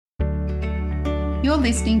You're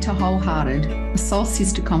listening to Wholehearted, a soul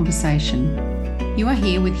sister conversation. You are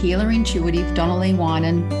here with healer intuitive Donalee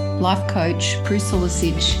Winan, life coach Prue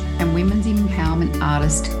Sulicic, and women's empowerment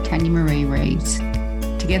artist Tanya Marie Reeves.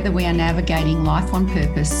 Together we are navigating life on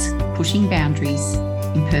purpose, pushing boundaries,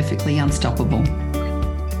 imperfectly unstoppable.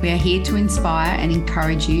 We are here to inspire and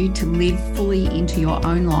encourage you to live fully into your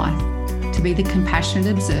own life, to be the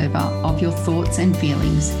compassionate observer of your thoughts and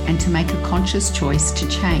feelings, and to make a conscious choice to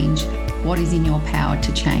change what is in your power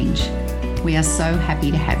to change. We are so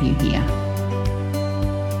happy to have you here.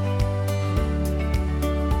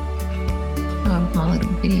 Oh, my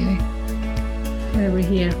little video. Over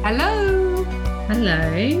here. Hello.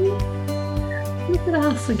 Hello. Look at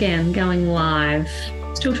us again going live.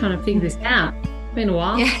 Still trying to figure this out. It's been a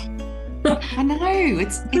while. Yeah. I know.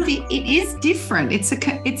 It is different. It's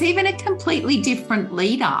even a completely different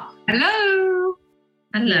lead up. Hello.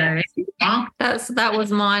 Hello. That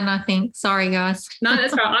was mine, I think. Sorry, guys. No,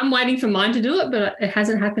 that's right. I'm waiting for mine to do it, but it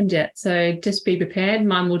hasn't happened yet. So just be prepared.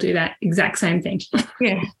 Mine will do that exact same thing.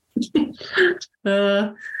 Yeah.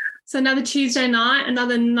 So another Tuesday night,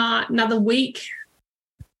 another week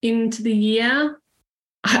into the year.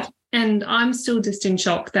 And I'm still just in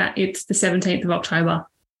shock that it's the 17th of October.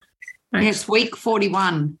 Right. It's week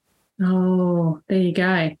 41. Oh, there you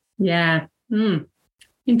go. Yeah.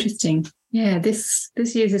 Interesting. Yeah, this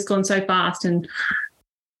year's just gone so fast, and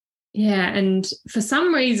for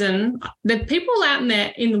some reason, the people out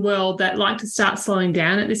there in the world that like to start slowing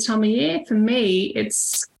down at this time of year, for me,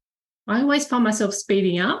 I always find myself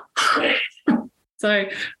speeding up. So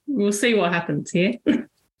we'll see what happens here. I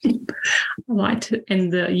like to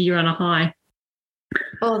end the year on a high.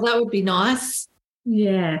 Oh, that would be nice.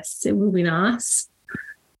 Yes, it will be nice.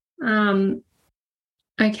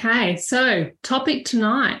 Okay, so topic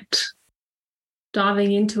tonight.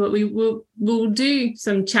 Diving into it, we'll do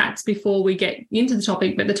some chats before we get into the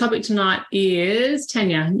topic, but the topic tonight is,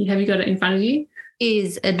 Tanya, have you got it in front of you?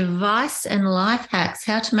 Is advice and life hacks,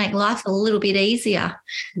 how to make life a little bit easier.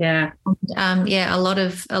 Yeah. A lot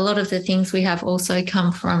of the things we have also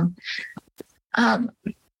come from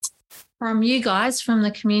you guys, from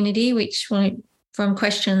the community, from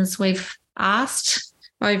questions we've asked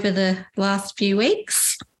over the last few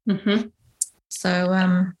weeks. Mm-hmm. So,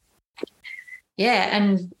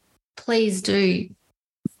 and please do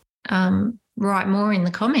write more in the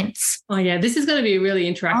comments. Oh, yeah, this is going to be a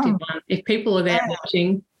really interactive one. If people are there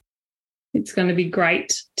watching, it's going to be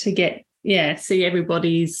great to see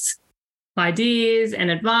everybody's ideas and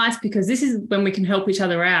advice, because this is when we can help each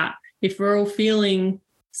other out. If we're all feeling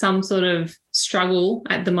some sort of struggle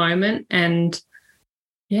at the moment, and,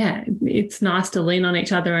 it's nice to lean on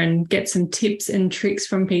each other and get some tips and tricks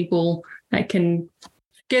from people that can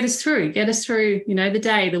get us through, the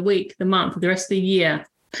day, the week, the month, the rest of the year,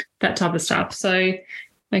 that type of stuff. So,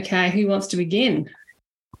 okay, who wants to begin?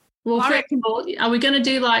 Well, first of all, are we going to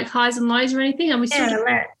do like highs and lows or anything? Are we still?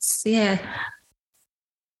 Let's. Yeah.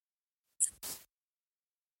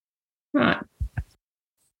 Right.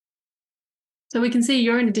 So we can see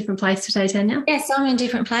you're in a different place today, Tanya. Yes, I'm in a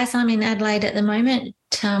different place. I'm in Adelaide at the moment.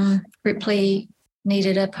 Ripley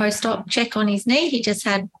needed a post-op check on his knee. He just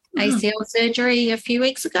had ACL surgery a few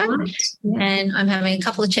weeks ago, and I'm having a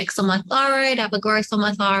couple of checks on my thyroid. I have a growth on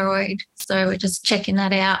my thyroid, so we're just checking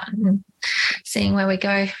that out and seeing where we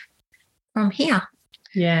go from here.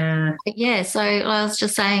 Yeah. But so I was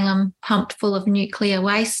just saying I'm pumped full of nuclear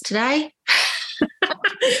waste today.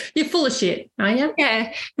 You're full of shit, are you?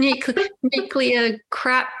 Yeah, nuclear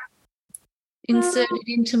crap inserted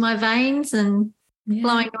into my veins and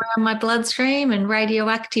flowing around my bloodstream, and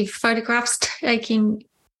radioactive photographs taking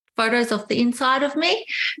photos of the inside of me.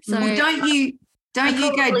 So don't you go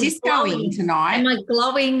discoing tonight? Am I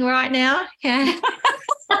glowing right now? Yeah.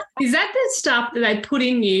 Is that the stuff that they put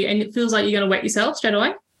in you and it feels like you're going to wet yourself straight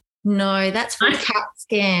away? No, that's from CAT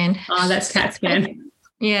scan. Oh, that's CAT scan.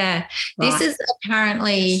 Yeah. Right. This is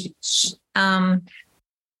apparently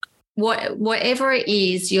whatever it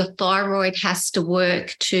is, your thyroid has to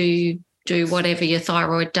work to do whatever your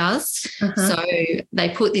thyroid does. Uh-huh. So they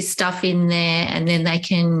put this stuff in there, and then they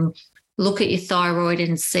can look at your thyroid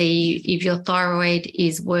and see if your thyroid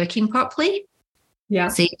is working properly. Yeah.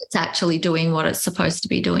 See if it's actually doing what it's supposed to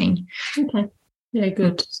be doing. Okay. Yeah,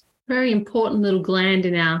 good. Very important little gland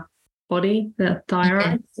in our body, the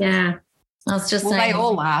thyroid. Yeah. I was just saying. They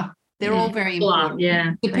all are. They're all very important.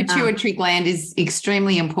 Yeah. The pituitary gland is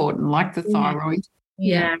extremely important, like the thyroid.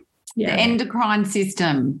 Yeah. The endocrine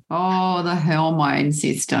system. Oh, the hormone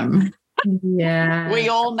system. Yeah. We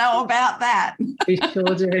all know about that. We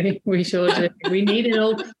sure do. We sure do. We need it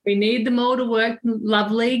all. We need them all to work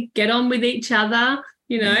lovely, get on with each other,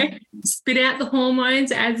 spit out the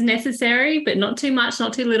hormones as necessary, but not too much,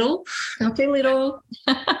 not too little. Not too little.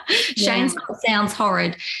 Shane's sounds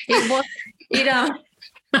horrid.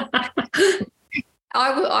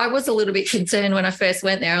 I was a little bit concerned when I first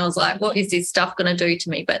went there. I was like, what is this stuff going to do to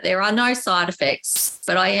me? But there are no side effects.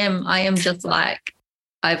 But I am just like,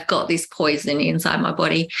 I've got this poison inside my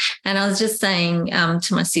body. And I was just saying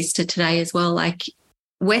to my sister today as well, like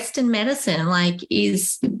Western medicine, like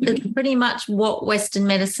is pretty much what Western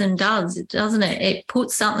medicine does, doesn't it?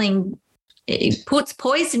 It puts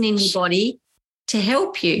poison in your body to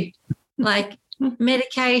help you. Like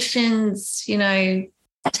medications,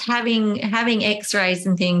 having x-rays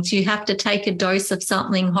and things, you have to take a dose of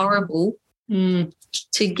something horrible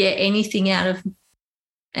to get anything out of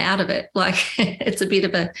it. Like it's a bit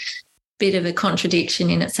of a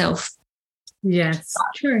contradiction in itself. Yes,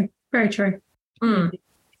 true, very true.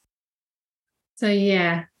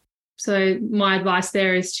 So my advice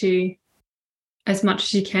there is to, as much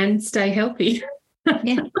as you can, stay healthy.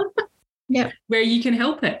 Yeah. Where you can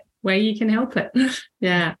help it.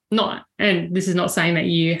 Yeah. And this is not saying that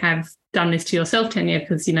you have done this to yourself, Tanya,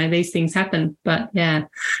 because, these things happen. But, yeah,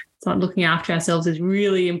 it's like looking after ourselves is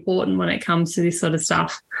really important when it comes to this sort of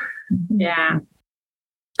stuff. Yeah.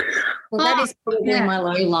 Well, that is probably my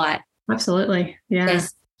low light. Absolutely. Yeah.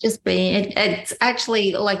 It's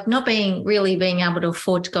actually like not being able to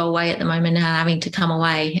afford to go away at the moment and having to come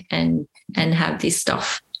away and have this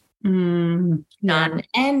stuff done.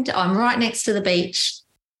 And I'm right next to the beach,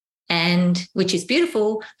 and which is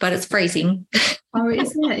beautiful, but it's freezing. Oh,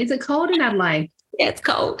 isn't it? Is it cold in Adelaide? Yeah, it's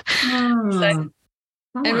cold.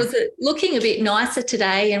 It was looking a bit nicer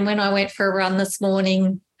today, and when I went for a run this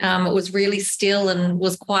morning, it was really still and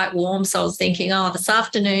was quite warm. So I was thinking, this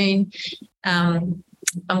afternoon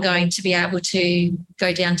I'm going to be able to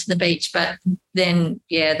go down to the beach. But then,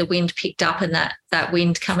 the wind picked up, and that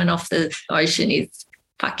wind coming off the ocean is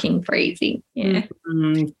fucking freezing. Yeah.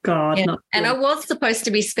 God. Yeah. And I was supposed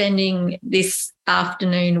to be spending this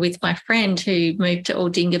afternoon with my friend who moved to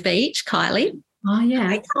Aldinga Beach, Kylie. Oh, yeah.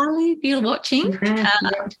 Hi, Kylie, if you're watching,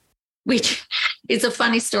 which is a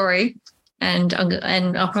funny story. And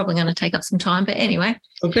I'm probably going to take up some time. But anyway.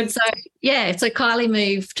 Okay. So Kylie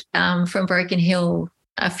moved from Broken Hill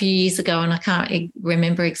a few years ago, and I can't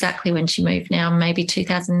remember exactly when she moved now, maybe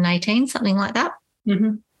 2018, something like that.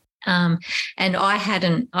 Mm-hmm. And I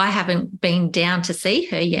haven't been down to see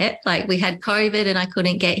her yet. Like we had COVID and I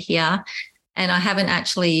couldn't get here, and I haven't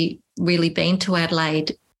actually really been to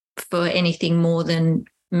Adelaide for anything more than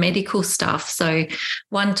medical stuff. So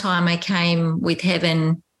one time I came with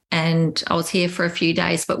Heaven and I was here for a few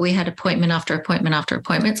days, but we had appointment after appointment after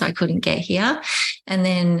appointment, so I couldn't get here. And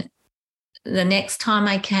then the next time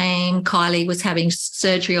I came, Kylie was having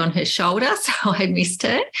surgery on her shoulder, so I missed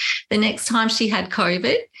her. The next time she had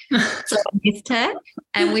COVID, so I missed her.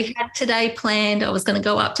 And we had today planned, I was going to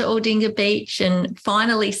go up to Aldinga Beach and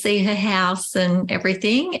finally see her house and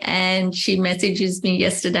everything. And she messages me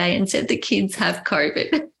yesterday and said the kids have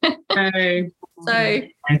COVID. So,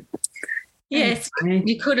 yes,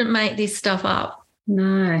 you couldn't make this stuff up.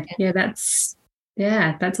 No.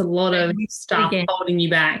 Yeah, that's a lot of stuff holding you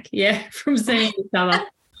back. Yeah, from seeing each other.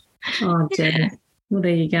 Oh, dear. Well,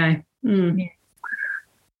 there you go. Yeah.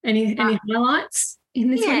 Any highlights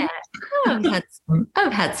in this one?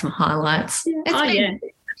 I've had some highlights. Yeah.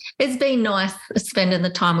 It's been nice spending the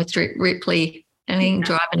time with Ripley. I mean,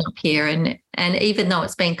 driving up here, and even though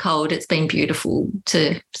it's been cold, it's been beautiful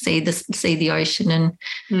to see the ocean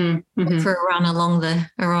and for a run along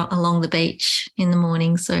the beach in the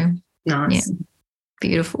morning. So nice. Yeah,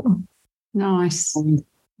 beautiful. Nice.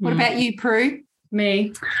 What about you, Prue?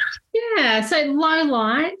 Me? Yeah, so low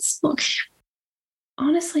lights. Look,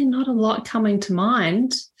 honestly, not a lot coming to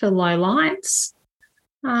mind for low lights.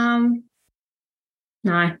 No,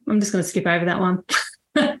 I'm just going to skip over that one.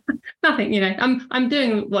 Nothing, I'm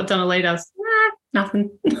doing what Donnelly does. Nothing.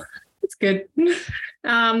 It's good.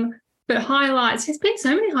 But highlights, there's been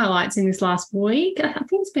so many highlights in this last week. I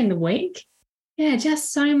think it's been the week. Yeah,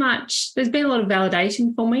 just so much. There's been a lot of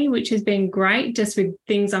validation for me, which has been great just with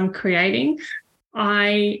things I'm creating.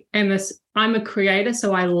 I'm a creator,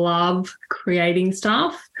 so I love creating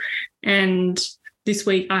stuff. And this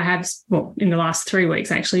week I have, well, in the last 3 weeks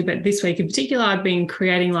actually, but this week in particular, I've been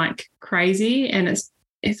creating like crazy, and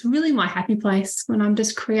it's really my happy place when I'm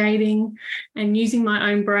just creating and using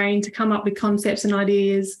my own brain to come up with concepts and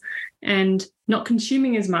ideas and not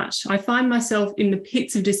consuming as much. I find myself in the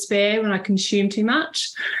pits of despair when I consume too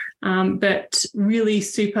much, but really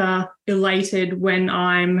super elated when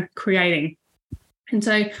I'm creating. And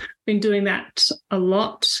so I've been doing that a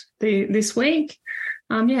lot this week.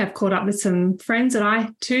 I've caught up with some friends that I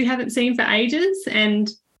too haven't seen for ages, and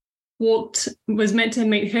was meant to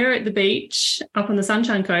meet her at the beach up on the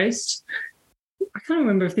Sunshine Coast. I can't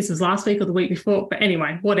remember if this was last week or the week before, but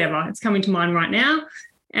anyway, whatever. It's coming to mind right now.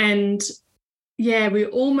 And yeah, we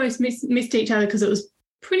almost missed each other because it was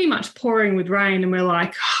pretty much pouring with rain, and we're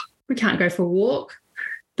like, we can't go for a walk.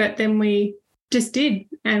 But then we just did,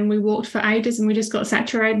 and we walked for ages, and we just got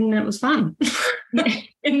saturated, and it was fun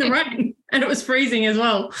in the rain, and it was freezing as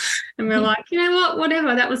well. And we're like, you know what,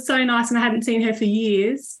 whatever. That was so nice, and I hadn't seen her for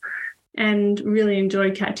years, and really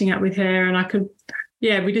enjoyed catching up with her. And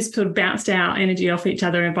we just sort of bounced our energy off each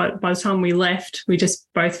other. And by the time we left, we just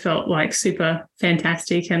both felt like super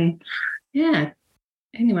fantastic. And yeah,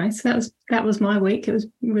 anyway, so that was my week. It was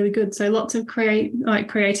really good. So lots of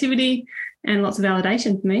creativity and lots of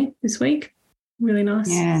validation for me this week. Really nice.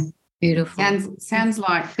 Yeah, beautiful. Sounds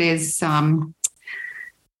like there's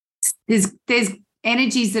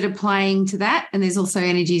energies that are playing to that, and there's also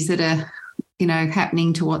energies that are,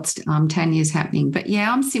 happening to what's Tanya's happening. But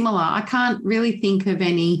yeah, I'm similar. I can't really think of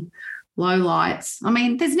any lowlights. I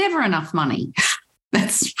mean, there's never enough money. I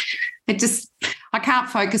can't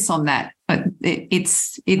focus on that.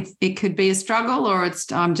 It could be a struggle, or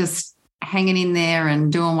I'm just hanging in there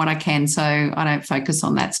and doing what I can. So I don't focus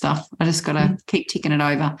on that stuff. I just got to keep ticking it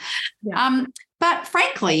over. Yeah. But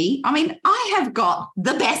frankly, I mean, I have got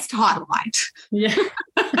the best highlight. Yeah.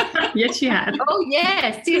 Yes, you have. Oh,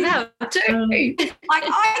 yes, you have too. Like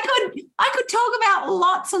I could talk about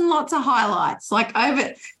lots and lots of highlights. Like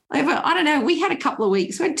over, I don't know, we had a couple of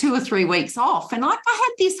weeks, we had 2 or 3 weeks off, and like I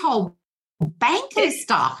had this whole bank of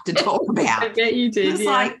stuff to talk about. I bet you did. It's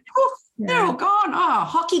like, they're all gone. Oh,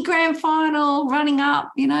 hockey grand final, running up,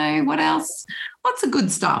 what else? Lots of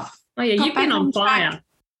good stuff. Oh, yeah, you've been on fire.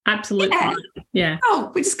 Absolutely. Yeah.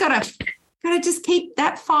 Oh, we just gotta just keep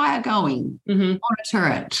that fire going. Mm-hmm. Monitor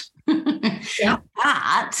it. Yeah.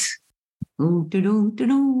 But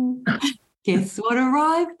guess what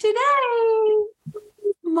arrived today?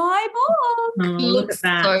 My book. Oh, look at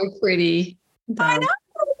that. So pretty. I know.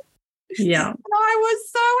 Yeah. I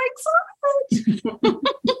was so excited.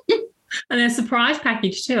 And there's a surprise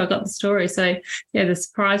package too. I got the story. So yeah, the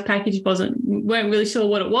surprise package weren't really sure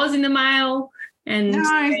what it was in the mail. And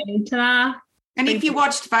ta-da. And if you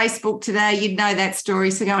watched Facebook today, you'd know that story.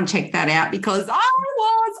 So go and check that out, because I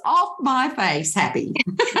was off my face happy.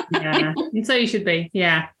 Yeah. And so you should be.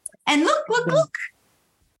 Yeah. And look.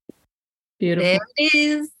 Beautiful. There it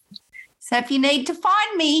is. So if you need to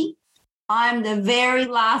find me, I'm the very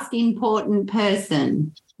last important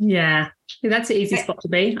person. Yeah. That's an easy spot to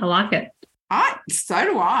be. I like it. So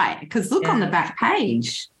do I, because look on the back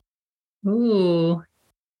page. Ooh.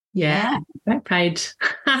 Yeah. Back page.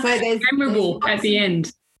 So there's memorable at the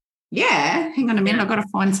end. Yeah. Hang on a minute. I've got to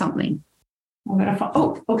find something.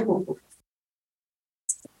 Oh.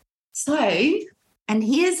 So, and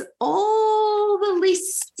here's all the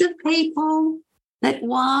list of people that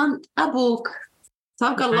want a book. So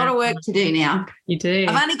I've got a lot of work to do now. You do.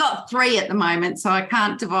 I've only got 3 at the moment, so I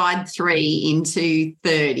can't divide 3 into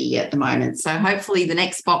 30 at the moment. So hopefully the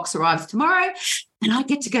next box arrives tomorrow, and I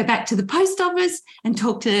get to go back to the post office and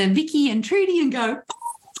talk to Vicky and Trudy and go,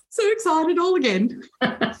 so excited all again.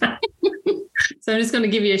 So I'm just going to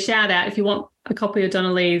give you a shout out. If you want a copy of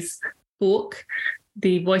Donna Lee's book,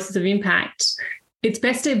 The Voices of Impact, it's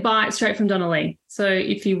best to buy it straight from Donna Lee. So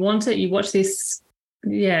if you want it, you watch these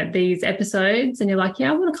episodes and you're like,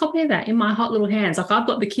 I want a copy of that in my hot little hands. Like I've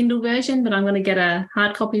got the Kindle version, but I'm going to get a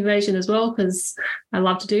hard copy version as well, because I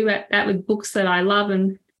love to do that with books that I love,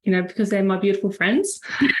 and, because they're my beautiful friends.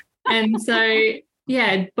 And so,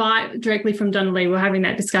 buy it directly from Donna Lee. We were having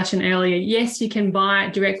that discussion earlier. Yes, you can buy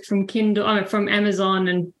it direct from Kindle, from Amazon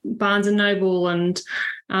and Barnes & Noble and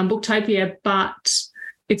Booktopia, but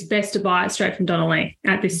it's best to buy it straight from Donna Lee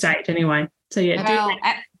at this stage anyway. So,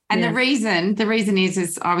 And the reason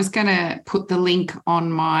is I was going to put the link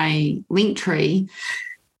on my link tree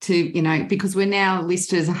to, because we're now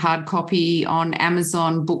listed as a hard copy on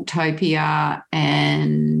Amazon, Booktopia,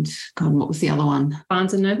 and God, what was the other one?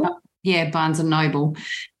 Barnes & Noble. Yeah, Barnes & Noble.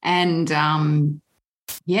 And,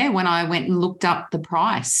 when I went and looked up the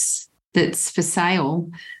price that's for sale,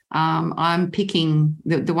 I'm picking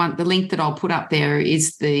the link that I'll put up there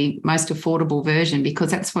is the most affordable version, because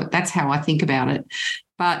that's how I think about it.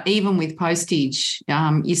 But even with postage,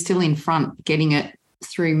 you're still in front getting it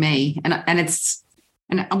through me, and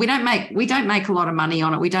we don't make a lot of money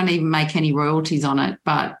on it. We don't even make any royalties on it,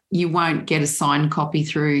 but you won't get a signed copy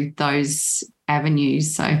through those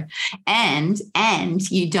avenues. So, and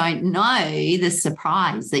you don't know the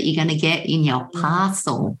surprise that you're going to get in your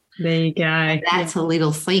parcel. There you go. That's a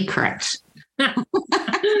little secret.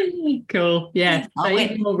 Cool. Yeah. I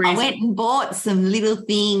went and bought some little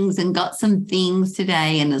things and got some things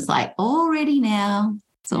today, and it's like all ready now.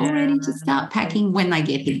 It's all ready to start packing when they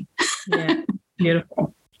get here. Yeah.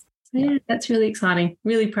 Beautiful. So, yeah, that's really exciting.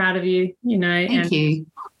 Really proud of you, Thank you.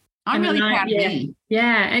 I'm really proud of you.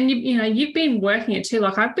 Yeah. And you've been working it too.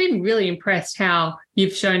 Like, I've been really impressed how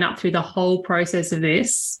you've shown up through the whole process of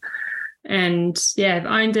this. And I've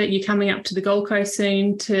owned it. You're coming up to the Gold Coast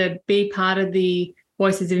soon to be part of the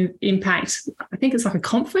Voices of Impact. I think it's like a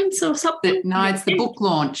conference or something. No, it's the book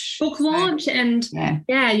launch. And you're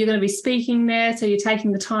going to be speaking there. So you're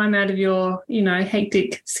taking the time out of your,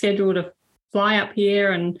 hectic schedule to fly up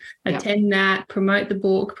here and attend that, promote the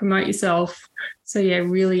book, promote yourself. So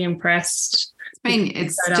really impressed.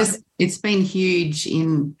 It's been huge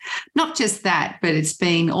in not just that, but it's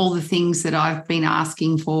been all the things that I've been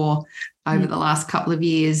asking for over the last couple of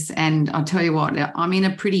years. And I'll tell you what, I'm in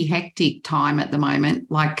a pretty hectic time at the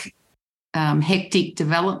moment, like hectic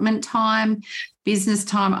development time, business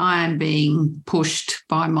time. I am being pushed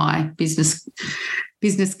by my Business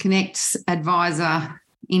Connect advisor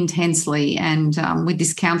intensely, and with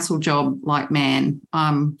this council job, like, man,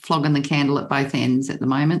 I'm flogging the candle at both ends at the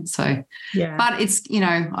moment. So but it's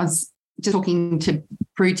I was just talking to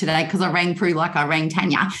Prue today, because I rang Prue like I rang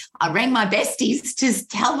Tanya. I rang my besties to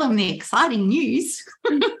tell them the exciting news.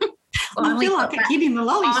 I feel like a kid in the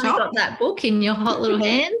lolly shop. Got that book in your hot little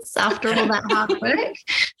hands after all that hard work.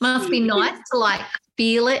 Must be nice to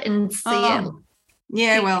feel it and see it.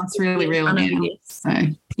 Yeah, well, it's really real now. So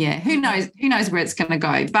who knows where it's going to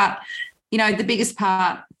go. But the biggest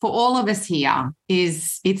part for all of us here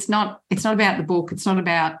is it's not about the book. It's not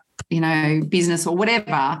about business or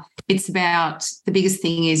whatever. It's about, the biggest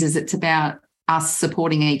thing is it's about us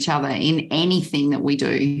supporting each other in anything that we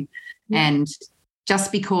do. And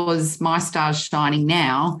just because my star's shining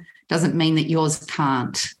now doesn't mean that yours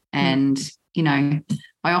can't. And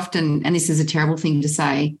I often, and this is a terrible thing to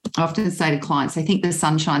say, I often say to clients, they think the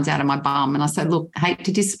sun shines out of my bum. And I say, look, hate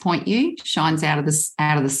to disappoint you, shines out of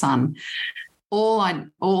the sun. All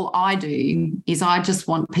I do is I just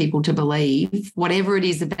want people to believe whatever it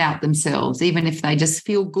is about themselves, even if they just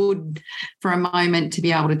feel good for a moment, to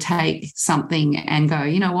be able to take something and go,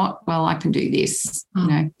 you know what, well, I can do this.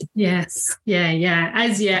 Yes. Yeah.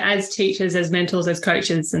 As teachers, as mentors, as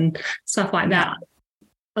coaches and stuff like that.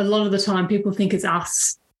 A lot of the time people think it's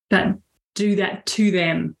us that do that to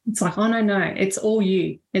them. It's like, oh, no, it's all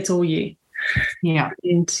you. It's all you. Yeah.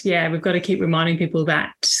 And we've got to keep reminding people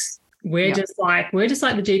that we're just like the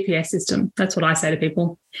GPS system. That's what I say to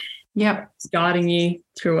people. Yep. It's guiding you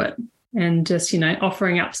through it, and just,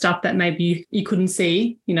 offering up stuff that maybe you couldn't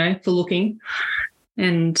see, for looking.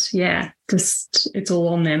 And just it's all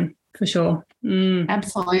on them for sure.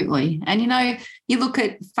 Absolutely. And, you look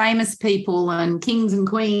at famous people and kings and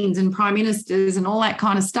queens and prime ministers and all that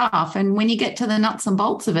kind of stuff. And when you get to the nuts and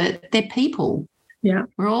bolts of it, they're people. Yeah.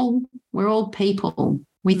 We're all people.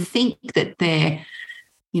 We think that they're,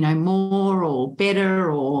 more or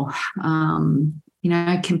better or,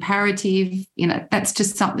 comparative. That's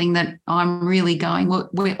just something that I'm really going,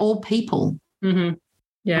 we're all people. Mm-hmm.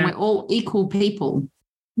 Yeah. And we're all equal people.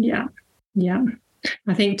 Yeah. Yeah.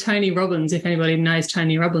 I think Tony Robbins, if anybody knows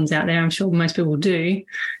Tony Robbins out there, I'm sure most people do.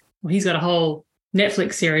 Well, he's got a whole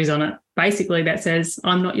Netflix series on it, basically, that says,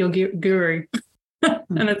 I'm not your guru.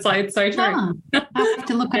 And it's so true. I have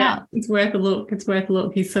to look it up. It's worth a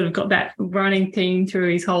look. He's sort of got that running theme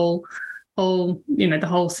through his whole, the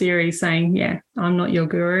whole series, saying, I'm not your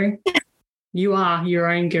guru. You are your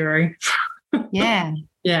own guru. Yeah.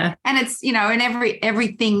 Yeah. And it's, in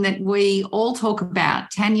everything that we all talk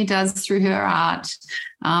about, Tanya does through her art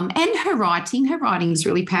and her writing. Her writing is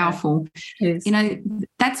really powerful. Yes.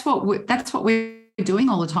 That's what we're doing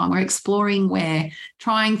all the time. We're exploring, we're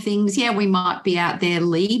trying things. Yeah, we might be out there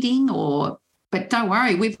leading but don't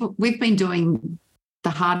worry, we've been doing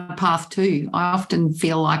the hard path too. I often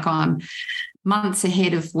feel like I'm months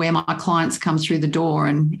ahead of where my clients come through the door.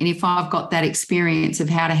 And if I've got that experience of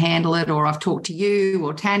how to handle it, or I've talked to you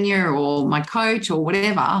or Tanya or my coach or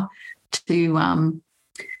whatever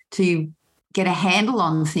to get a handle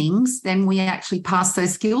on things, then we actually pass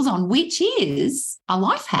those skills on, which is a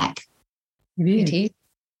life hack. It is.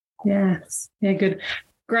 Yes. Yeah, good.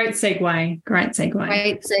 Great segue.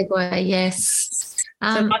 Yes.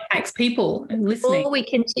 So life hacks, people listening. Before we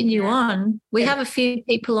continue on, we have a few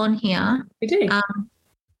people on here. We do.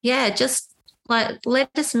 Just let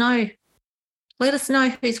us know. Let us know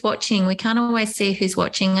who's watching. We can't always see who's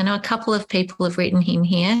watching. I know a couple of people have written in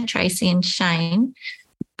here, Tracy and Shane.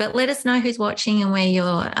 But let us know who's watching and where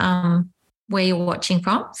you're watching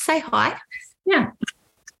from. Say hi. Yeah.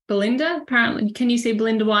 Belinda, apparently. Can you see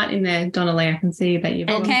Belinda White in there, Donnelly? I can see that you've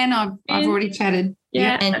I can. I've already chatted.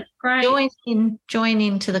 Yeah, and that's great. Join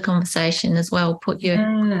into the conversation as well.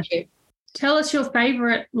 Tell us your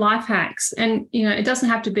favourite life hacks. And, it doesn't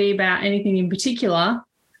have to be about anything in particular.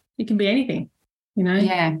 It can be anything,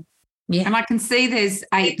 Yeah. And I can see there's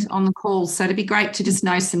 8 on the call, so it'd be great to just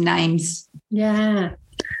know some names. Yeah.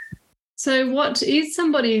 So what is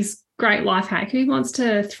somebody's great life hack? Who wants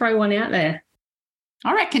to throw one out there?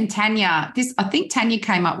 I reckon Tanya. I think Tanya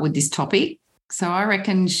came up with this topic, so I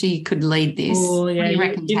reckon she could lead this. Oh, yeah. What do you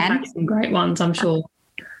reckon, Tan? Some great ones, I'm sure.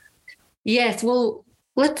 Yes. Well,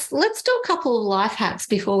 let's do a couple of life hacks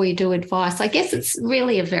before we do advice. I guess it's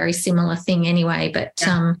really a very similar thing anyway, but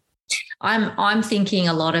I'm thinking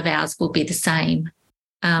a lot of ours will be the same.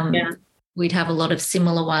 We'd have a lot of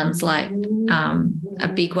similar ones. Like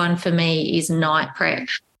a big one for me is night prep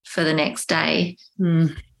for the next day.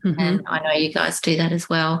 Mm-hmm. And I know you guys do that as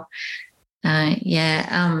well.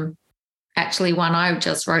 Actually, one I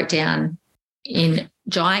just wrote down in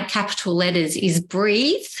giant capital letters is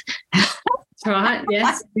breathe. Right,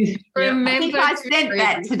 yes. Remember, I think I said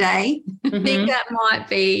that today. I think that might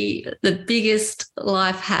be the biggest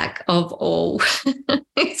life hack of all.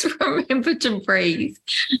 Is remember to breathe.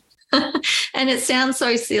 And it sounds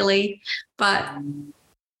so silly, but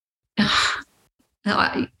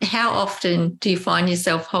how often do you find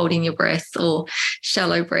yourself holding your breath or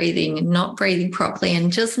shallow breathing and not breathing properly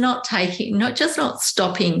and just not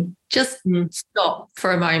stopping, just stop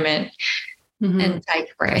for a moment and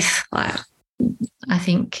take a breath. Like, I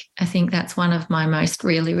think that's one of my most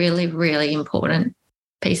really, really, really important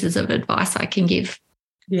pieces of advice I can give.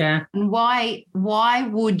 Yeah. And why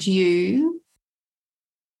would you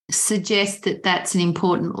suggest that that's an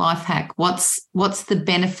important life hack? What's the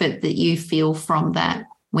benefit that you feel from that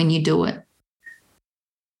when you do it?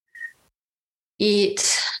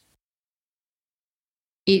 It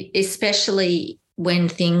especially when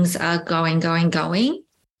things are going,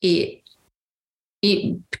 it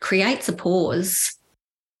creates a pause.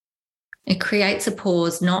 It creates a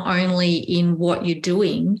pause not only in what you're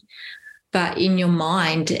doing, but in your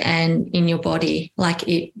mind and in your body. Like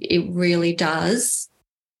it really does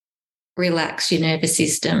relax your nervous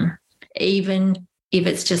system, even if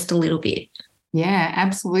it's just a little bit. Yeah,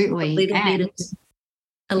 absolutely.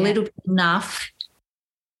 A little bit enough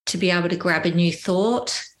to be able to grab a new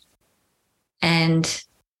thought and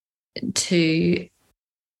to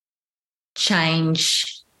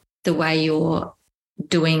change the way you're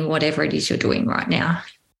doing whatever it is you're doing right now.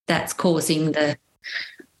 That's causing the...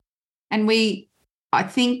 And I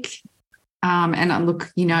think, and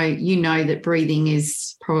look, you know that breathing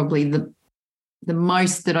is probably the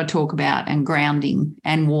most that I talk about, and grounding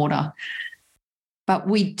and water. But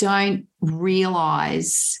we don't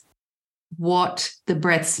realise what the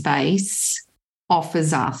breath space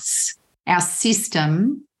offers us. Our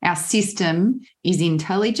system is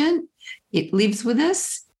intelligent. It lives with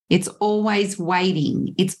us. It's always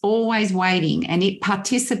waiting. And it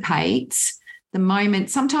participates the moment.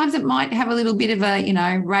 Sometimes it might have a little bit of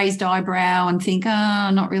a, raised eyebrow and think,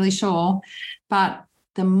 not really sure. But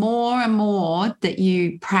the more and more that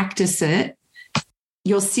you practice it,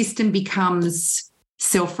 your system becomes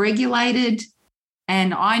self-regulated.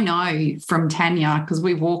 And I know from Tanya, because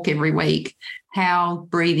we walk every week, how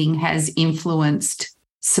breathing has influenced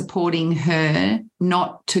supporting her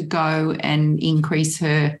not to go and increase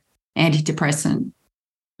her antidepressant.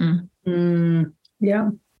 Yeah.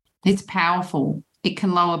 It's powerful. It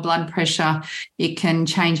can lower blood pressure. It can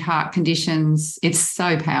change heart conditions. It's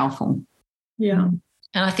so powerful. Yeah.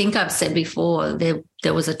 And I think I've said before,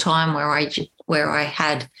 there was a time where I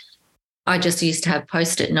just used to have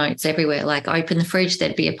Post-it notes everywhere. Like, I open the fridge,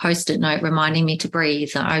 there'd be a Post-it note reminding me to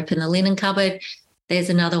breathe. I open the linen cupboard, there's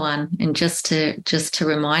another one. And just to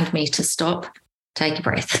remind me to stop, take a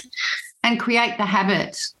breath. And create the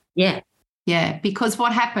habit. Yeah. Yeah, because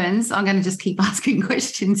what happens, I'm going to just keep asking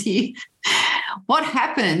questions here. What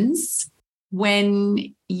happens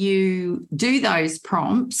when you do those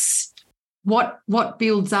prompts? What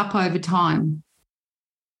builds up over time?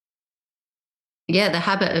 Yeah, the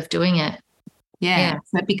habit of doing it. Yeah.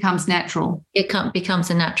 So it becomes natural. It becomes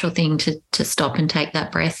a natural thing to stop and take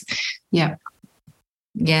that breath. Yeah.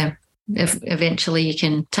 Yeah. Eventually you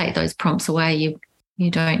can take those prompts away. You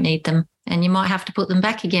don't need them. And you might have to put them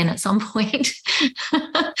back again at some point.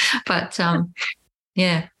 But,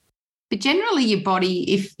 yeah. But generally your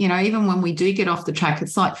body, if, even when we do get off the track,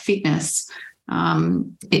 it's like fitness.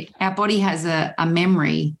 Our body has a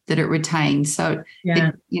memory that it retains. So,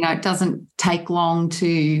 it doesn't take long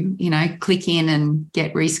to, click in and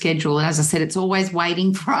get rescheduled. As I said, it's always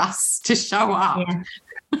waiting for us to show up.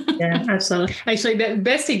 Yeah, absolutely. Actually, the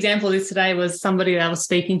best example of this today was somebody that I was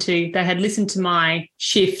speaking to. They had listened to my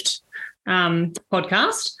Shift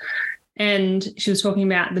podcast, and she was talking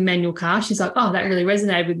about the manual car. She's like, oh, that really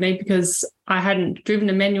resonated with me because I hadn't driven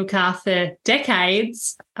a manual car for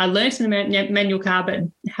decades. I learnt in a manual car but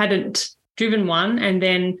hadn't driven one. And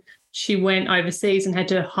then she went overseas and had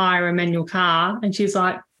to hire a manual car. And she's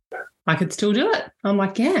like, I could still do it. I'm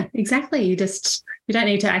like, yeah, exactly. You don't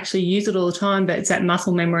need to actually use it all the time, but it's that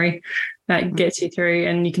muscle memory that gets you through,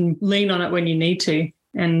 and you can lean on it when you need to.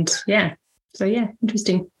 And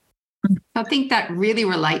interesting. I think that really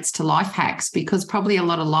relates to life hacks, because probably a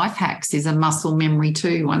lot of life hacks is a muscle memory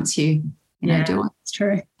too once you know do it. It's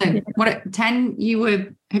true. So Tan,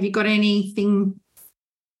 have you got anything,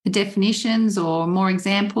 definitions or more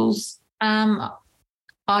examples?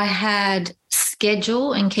 I had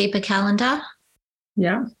schedule and keep a calendar.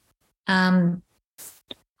 Yeah.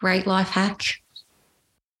 Great life hack.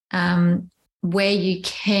 Where you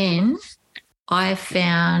can, I've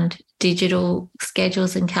found digital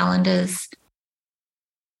schedules and calendars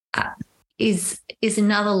is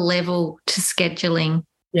another level to scheduling.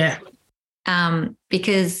 Yeah.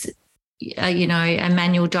 Because a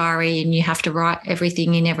manual diary and you have to write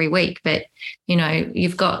everything in every week, but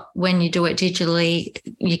you've got, when you do it digitally,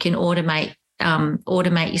 you can automate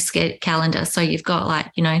your calendar. So you've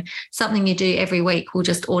got something you do every week will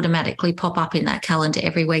just automatically pop up in that calendar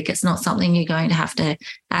every week. It's not something you're going to have to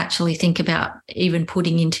actually think about even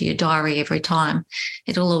putting into your diary every time.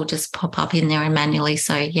 It'll all just pop up in there and manually.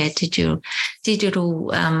 So yeah,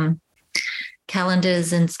 digital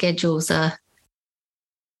calendars and schedules are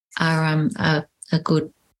a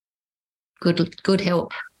good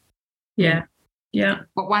help. Yeah. Yeah.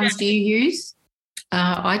 What ones do you use?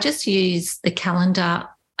 I just use the calendar.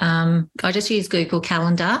 I just use Google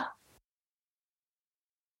Calendar.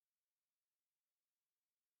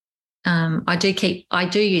 I do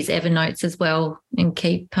use Evernote as well, and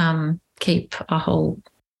keep a whole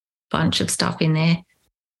bunch of stuff in there.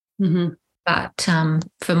 Mm-hmm. But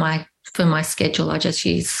for my schedule, I just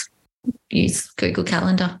use Google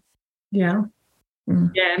Calendar. Yeah.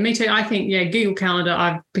 Yeah, me too. I think, Google Calendar,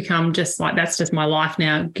 I've become just like, that's just my life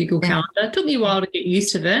now, Google Calendar. It took me a while to get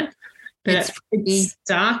used to that, but it's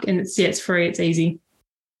dark and it's free, it's easy.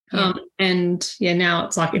 Yeah. Now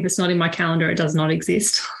it's like, if it's not in my calendar, it does not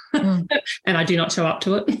exist. And I do not show up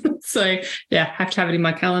to it. So, have to have it in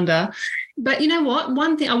my calendar. But you know what?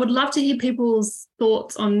 One thing, I would love to hear people's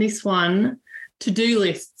thoughts on this one, to-do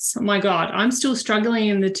lists. Oh my God, I'm still struggling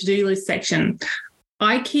in the to-do list section.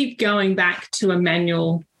 I keep going back to a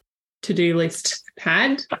manual to-do list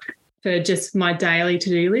pad for just my daily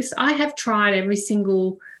to-do list. I have tried every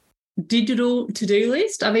single digital to-do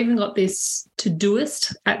list. I've even got this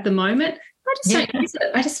Todoist at the moment. I just don't use it.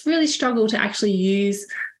 I just really struggle to actually use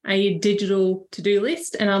a digital to-do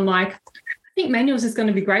list. And I'm like, I think manuals is going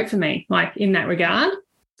to be great for me, like in that regard.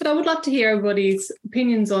 But I would love to hear everybody's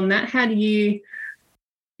opinions on that. How do you,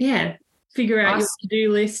 figure out your to-do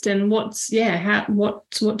list, and what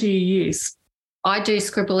do you use? I do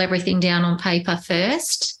scribble everything down on paper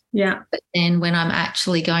first. Yeah. But then when I'm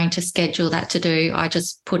actually going to schedule that to do, I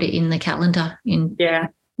just put it in the calendar. Yeah.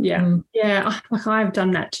 Like I've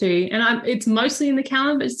done that too. And it's mostly in the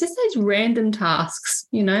calendar, but it's just those random tasks,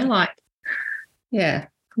 pay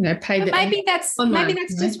maybe that's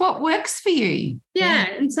just what works for you. Yeah.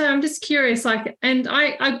 And so I'm just curious, and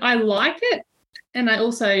I like it. And I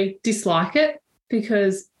also dislike it,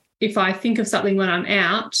 because if I think of something when I'm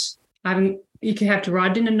out, you can have to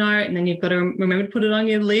write it in a note, and then you've got to remember to put it on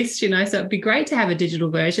your list, so it'd be great to have a digital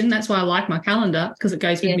version. That's why I like my calendar, because it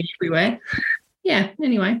goes with me everywhere. Yeah,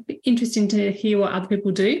 anyway, interesting to hear what other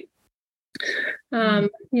people do. But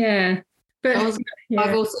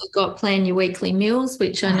I've also got plan your weekly meals,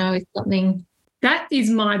 which I know is something. That is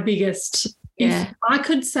my biggest. Yeah. If I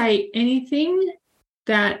could say anything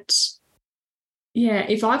that...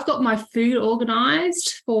 if I've got my food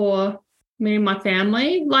organised for me and my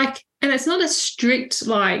family, and it's not a strict,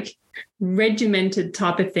 regimented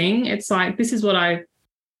type of thing. It's like, this is what I'm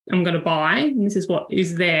going to buy, and this is what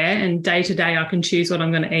is there, and day to day I can choose what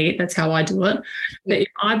I'm going to eat. That's how I do it. But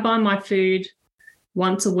if I buy my food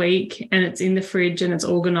once a week and it's in the fridge and it's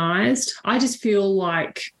organised, I just feel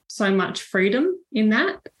like so much freedom in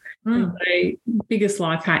that. And the biggest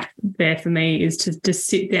life hack there for me is to just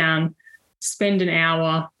sit down, spend an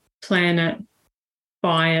hour, plan it,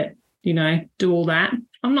 buy it, do all that.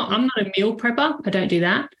 I'm not a meal prepper. I don't do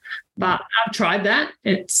that, but I've tried that.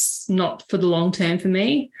 It's not for the long term for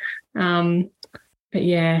me. But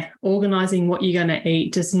organising what you're going to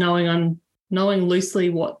eat, just knowing loosely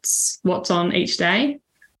what's on each day,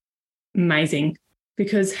 amazing.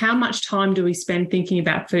 because how much time do we spend thinking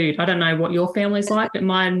about food? I don't know what your family's like, but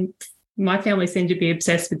my family seemed to be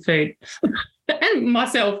obsessed with food. And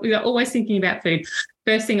myself, we are always thinking about food.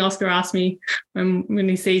 First thing Oscar asks me when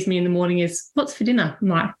he sees me in the morning is, what's for dinner? I'm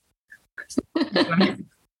like,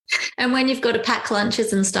 and when you've got to pack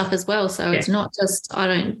lunches and stuff as well. So it's not just, I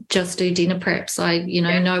don't just do dinner preps. I,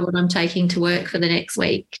 know what I'm taking to work for the next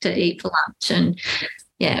week to eat for lunch. And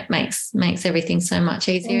it makes everything so much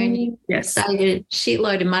easier. And you save a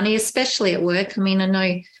shitload of money, especially at work. I mean, I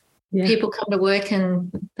know people come to work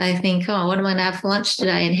and they think, oh, what am I going to have for lunch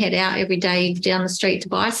today, and head out every day down the street to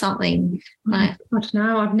buy something.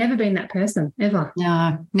 No, I've never been that person ever.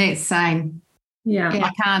 No, it's same. Yeah.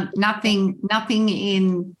 I can't, nothing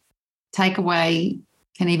in takeaway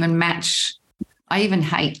can even match. I even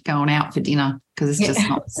hate going out for dinner because it's just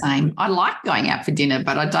not the same. I like going out for dinner,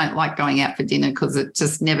 but I don't like going out for dinner because it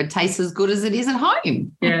just never tastes as good as it is at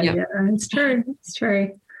home. Yeah, it's true. It's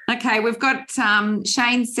true. Okay, we've got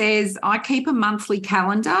Shane says, I keep a monthly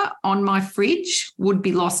calendar on my fridge, would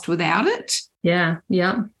be lost without it. Yeah.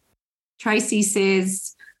 Tracy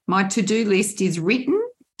says, my to-do list is written.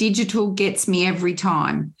 Digital gets me every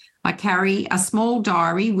time. I carry a small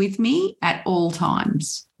diary with me at all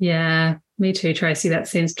times. Yeah, me too, Tracy. That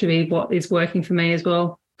seems to be what is working for me as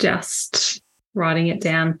well, just writing it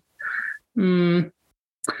down.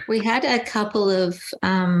 We had a couple of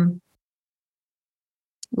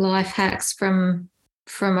life hacks from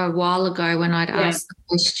a while ago when I'd asked the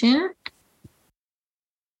question.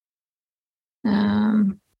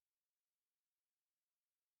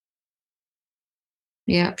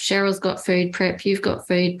 Cheryl's got food prep. You've got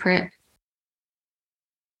food prep.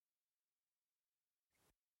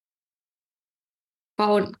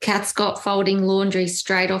 Kat's got folding laundry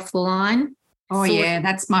straight off the line. Oh,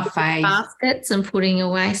 that's my fave. Baskets and putting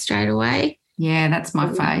away straight away. Yeah, that's my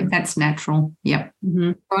fave. That's natural. Yep.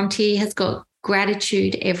 Mm-hmm. Bronte has got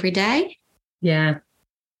gratitude every day. Yeah.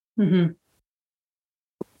 Mm-hmm.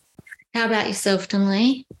 How about yourself,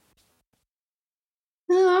 Donnelly?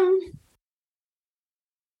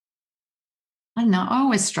 I know. I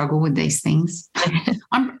always struggle with these things.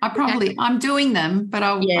 I'm doing them, but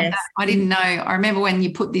I didn't know. I remember when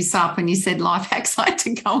you put this up and you said life hacks, I had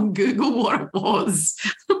to go and Google what it was.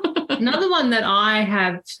 Another one that I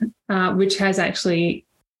have, which has actually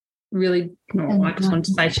really, I just wanted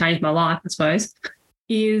to say changed my life, I suppose,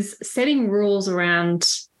 is setting rules around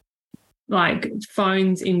like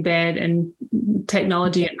phones in bed and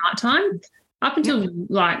technology at nighttime. Up until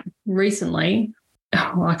like recently,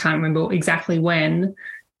 I can't remember exactly when,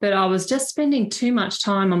 but I was just spending too much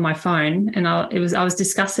time on my phone, and I was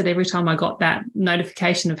disgusted every time I got that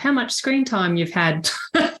notification of how much screen time you've had.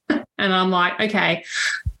 And I'm like, okay.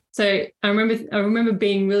 So I remember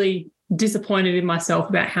being really disappointed in myself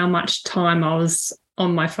about how much time I was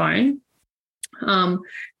on my phone.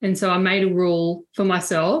 And so I made a rule for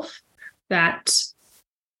myself that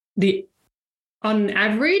on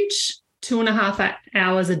average, 2.5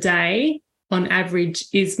 hours a day on average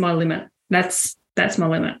is my limit. That's my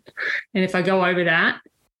limit. And if I go over that,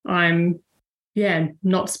 I'm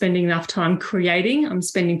not spending enough time creating. I'm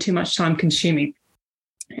spending too much time consuming.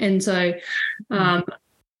 And so one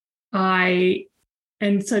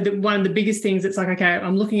of the biggest things, it's like, okay,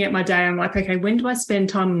 I'm looking at my day. I'm like, okay, when do I spend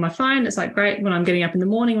time on my phone? It's like, great, when I'm getting up in the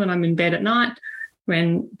morning, when I'm in bed at night,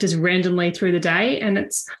 when just randomly through the day. And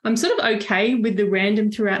I'm sort of okay with the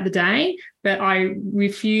random throughout the day, but I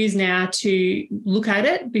refuse now to look at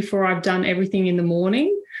it before I've done everything in the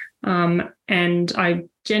morning. And I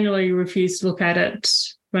generally refuse to look at it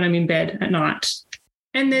when I'm in bed at night.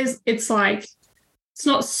 And it's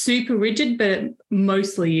not super rigid, but it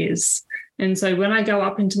mostly is. And so when I go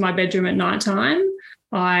up into my bedroom at nighttime,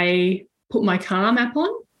 I put my Calm app on.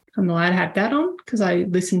 I'm allowed to have that on because I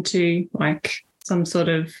listen to like some sort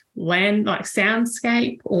of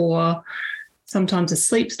soundscape or sometimes a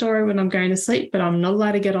sleep story when I'm going to sleep, but I'm not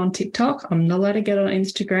allowed to get on TikTok. I'm not allowed to get on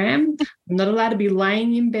Instagram. I'm not allowed to be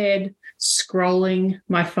laying in bed scrolling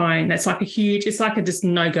my phone. That's like it's like a just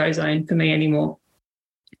no-go zone for me anymore.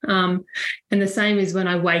 And the same is when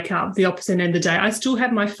I wake up, the opposite end of the day. I still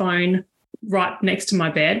have my phone right next to my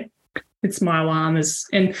bed. It's my alarm,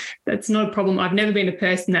 and that's not a problem. I've never been a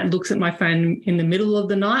person that looks at my phone in the middle of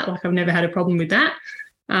the night. Like I've never had a problem with that.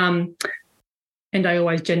 And I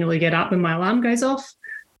always generally get up when my alarm goes off.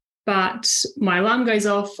 But my alarm goes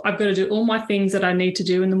off, I've got to do all my things that I need to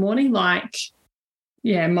do in the morning. Like,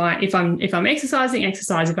 if I'm exercising,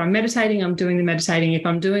 exercise. If I'm meditating, I'm doing the meditating. If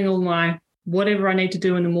I'm doing all my whatever I need to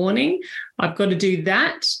do in the morning, I've got to do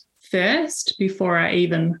that first before I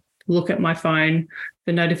even look at my phone for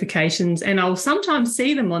the notifications, and I'll sometimes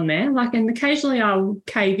see them on there, and occasionally I'll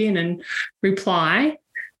cave in and reply,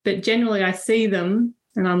 but generally I see them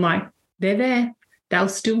and I'm like, they're there. They'll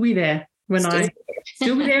still be there when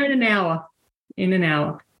still be there in an hour.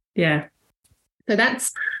 Yeah. So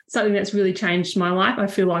that's something that's really changed my life. I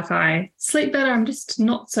feel like I sleep better. I'm just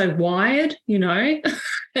not so wired,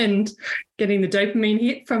 and getting the dopamine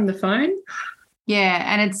hit from the phone.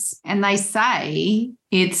 Yeah, and they say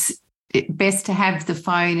it's best to have the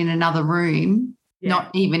phone in another room, not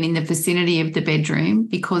even in the vicinity of the bedroom,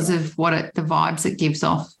 because of the vibes it gives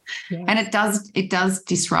off. Yeah. And it does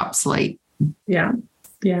disrupt sleep. Yeah.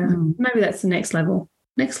 Yeah. Maybe that's the next level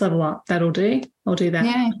up. That'll do. I'll do that.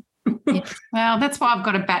 Yeah. Yeah. Well, that's why I've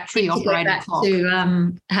got a battery operated clock.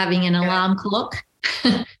 To having an alarm clock.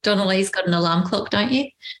 Donnelly's got an alarm clock, don't you?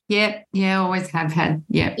 Yeah, always have had.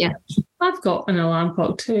 Yeah. I've got an alarm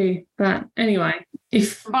clock too, but anyway,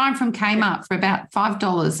 if I buy them from Kmart for about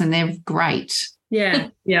 $5 and they're great. Yeah.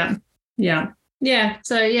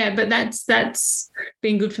 So but that's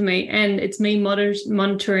been good for me, and it's me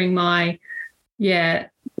monitoring my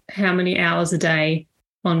how many hours a day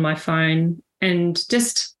on my phone, and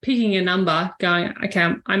just picking a number, going,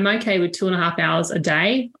 okay, I'm okay with 2.5 hours a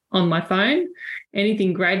day on my phone.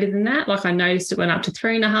 Anything greater than that, I noticed it went up to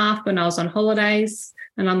 3.5 when I was on holidays,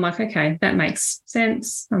 and I'm like, okay, that makes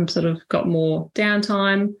sense. I'm sort of got more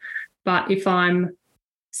downtime. But if I'm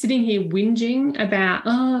sitting here whinging about,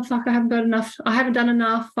 oh, fuck, I haven't done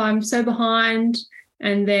enough, I'm so behind,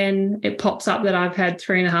 and then it pops up that I've had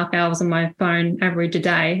 3.5 hours on my phone average a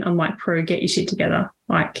day, I'm like, Prue, get your shit together.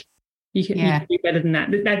 You can do better than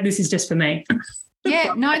that. This is just for me.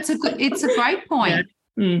 Yeah, no, it's a great point. Yeah.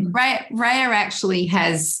 Raya actually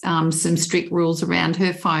has some strict rules around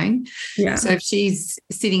her phone. Yeah. So if she's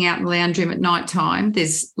sitting out in the lounge room at night time,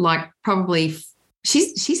 there's probably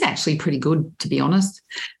she's actually pretty good, to be honest,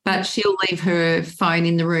 but she'll leave her phone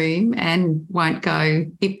in the room and won't go.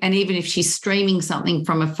 And even if she's streaming something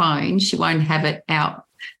from a phone, she won't have it out,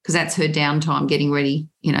 because that's her downtime getting ready,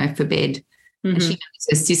 for bed. Mm-hmm. And she knows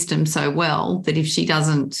her system so well that if she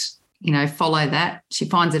doesn't follow that, she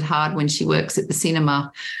finds it hard when she works at the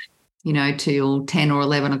cinema, till 10 or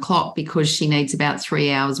 11 o'clock, because she needs about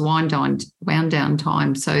 3 hours wound down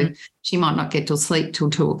time. So she might not get to sleep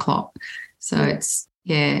till 2 o'clock. So it's,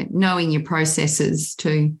 knowing your processes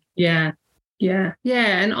too. Yeah.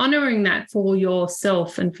 And honouring that for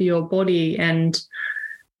yourself and for your body, and,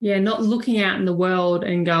 not looking out in the world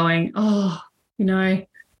and going, oh,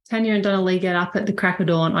 Tanya and Donnelly get up at the crack of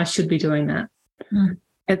dawn, I should be doing that. Mm.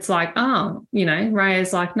 It's like,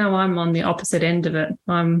 Raya's like, no, I'm on the opposite end of it.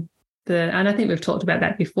 And I think we've talked about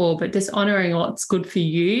that before, but just honouring what's good for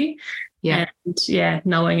you. Yeah. And,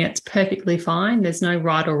 knowing it's perfectly fine. There's no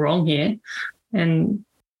right or wrong here. And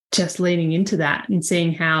just leaning into that and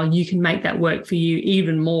seeing how you can make that work for you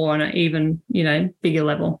even more on an even, bigger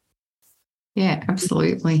level. Yeah,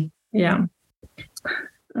 absolutely. Yeah.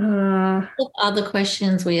 Other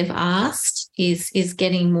questions we have asked is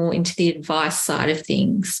getting more into the advice side of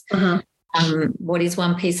things. Uh-huh. What is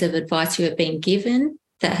one piece of advice you have been given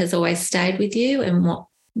that has always stayed with you, and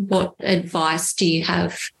what advice do you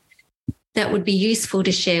have that would be useful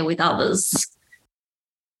to share with others?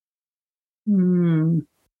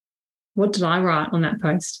 What did I write on that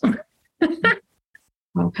post?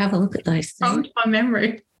 I'll have a look at those things. My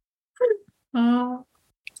memory.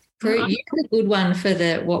 Prue, you had a good one for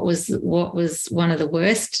what was one of the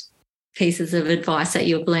worst pieces of advice that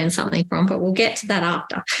you've learned something from, but we'll get to that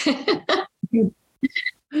after.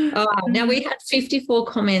 Now we had 54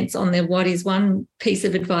 comments on there. What is one piece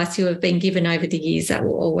of advice you have been given over the years that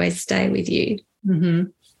will always stay with you? Mm-hmm.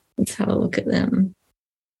 Let's have a look at them.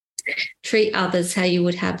 Treat others how you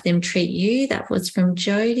would have them treat you. That was from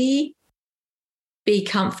Jody. Be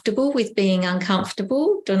comfortable with being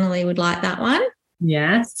uncomfortable. Donnelly would like that one.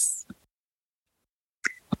 Yes.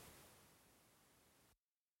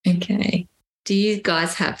 Okay. Do you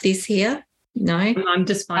guys have this here? No? I'm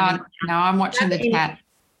just finding. No, I'm watching the chat.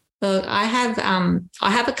 Look, I have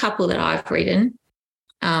a couple that I've written.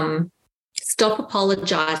 Stop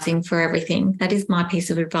apologising for everything. That is my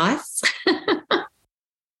piece of advice.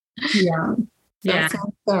 Yeah. Yeah.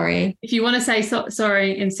 I'm sorry. If you want to say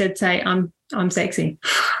sorry, instead say I'm sexy.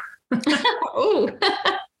 Oh,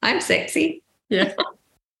 I'm sexy. Yeah.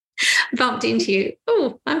 Bumped into you.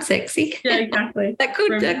 Oh, I'm sexy. Yeah, exactly. that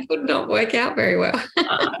could not work out very well.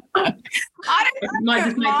 I don't know.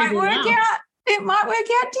 It might work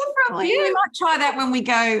out differently. Yeah. We might try that when we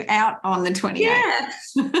go out on the 28th.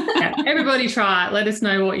 Yeah. Everybody try it. Let us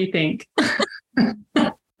know what you think.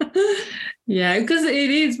 Yeah, because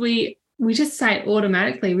it is, we just say it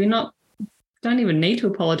automatically. We're not don't even need to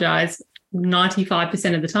apologize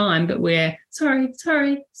 95% of the time, but we're sorry.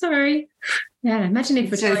 Yeah, imagine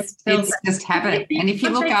if it's just habit. And if you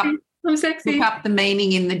look up the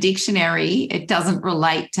meaning in the dictionary, it doesn't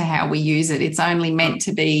relate to how we use it. It's only meant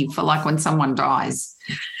to be for like when someone dies.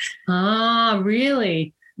 Ah,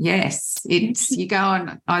 really? Yes. You go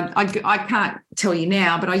on. I can't tell you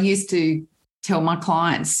now, but I used to tell my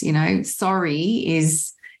clients, sorry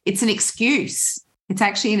it's an excuse. It's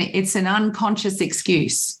actually it's an unconscious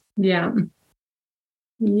excuse. Yeah.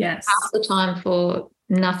 Yes. Half the time for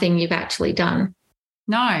nothing you've actually done.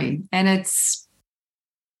 No, and it's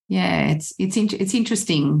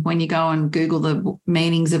interesting when you go and Google the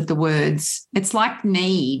meanings of the words. It's like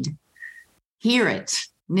need. Hear it.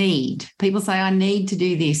 Need. People say, I need to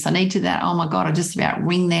do this. I need to that. Oh my God, I just about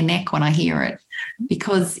wring their neck when I hear it,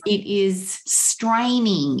 because it is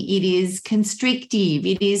straining. It is constrictive.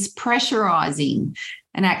 It is pressurizing.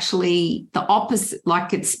 And actually the opposite,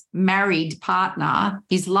 like its married partner,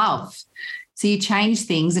 is love. So you change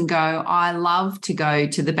things and go, I love to go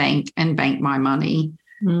to the bank and bank my money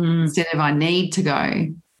instead of I need to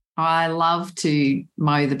go. I love to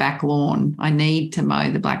mow the back lawn. I need to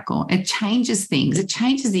mow the back lawn. It changes things. It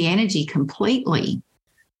changes the energy completely.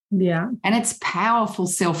 Yeah. And it's powerful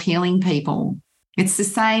self-healing, people. It's the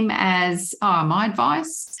same as, my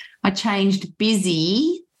advice, I changed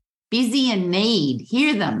busy and need,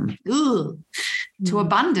 hear them, to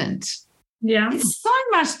abundant. Yeah. It's so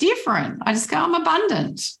much different. I just go, I'm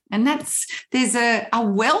abundant. And there's a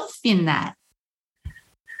wealth in that.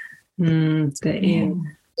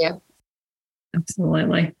 Yeah.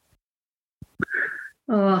 Absolutely.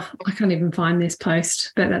 Oh, I can't even find this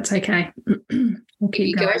post, but that's okay. If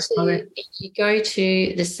you go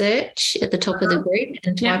to the search at the top of the group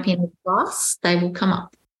and type in advice, they will come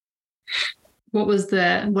up. What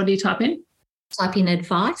do you type in? Type in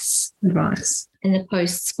advice. Advice. And the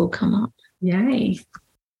posts will come up. Yay.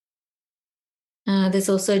 There's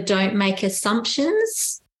also don't make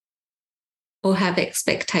assumptions or have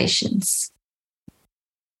expectations.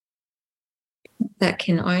 That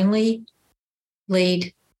can only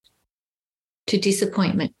lead to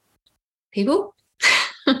disappointment. People?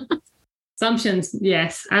 Assumptions,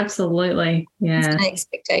 yes, absolutely. Yeah.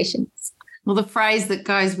 Expectations. Well, the phrase that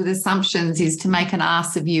goes with assumptions is to make an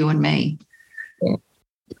ass of you and me.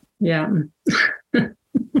 Yeah. But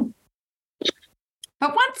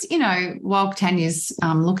once, while Tanya's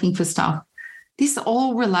looking for stuff, this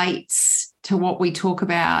all relates to what we talk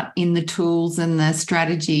about in the tools and the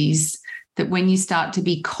strategies, that when you start to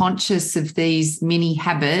be conscious of these mini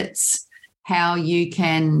habits, how you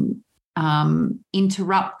can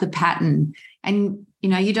interrupt the pattern. And,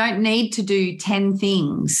 you don't need to do 10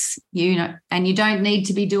 things, and you don't need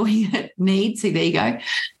to be doing it see, there you go.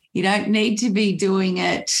 You don't need to be doing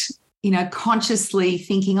it, consciously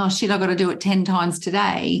thinking, oh, shit, I've got to do it 10 times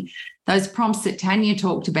today. Those prompts that Tanya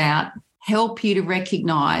talked about help you to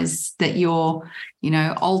recognize that you're,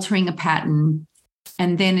 altering a pattern.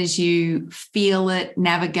 And then as you feel it,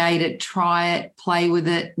 navigate it, try it, play with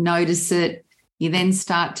it, notice it, you then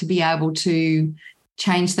start to be able to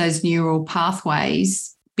change those neural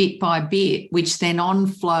pathways bit by bit, which then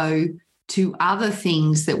on-flow to other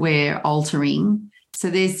things that we're altering. So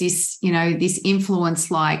there's this, this influence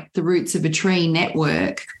like the roots of a tree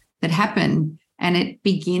network that happen, and it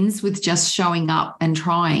begins with just showing up and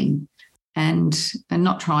trying and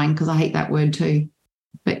not trying, because I hate that word too.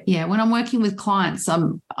 But yeah, when I'm working with clients,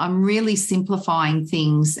 I'm really simplifying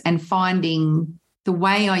things and finding the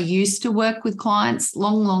way I used to work with clients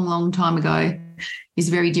long time ago is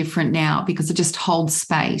very different now, because I just hold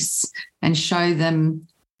space and show them,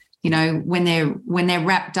 when they're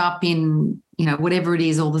wrapped up in, whatever it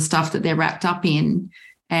is, all the stuff that they're wrapped up in,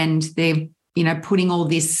 and they're, putting all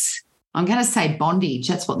this, I'm going to say bondage,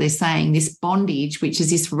 that's what they're saying, this bondage, which is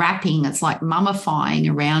this wrapping, it's like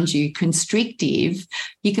mummifying around you, constrictive.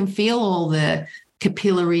 You can feel all the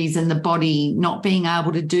capillaries and the body not being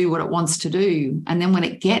able to do what it wants to do. And then when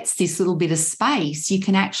it gets this little bit of space, you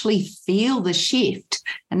can actually feel the shift,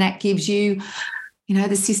 and that gives you,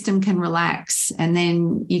 the system can relax, and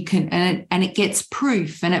then you can, and it gets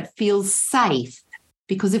proof, and it feels safe.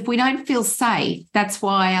 Because if we don't feel safe, that's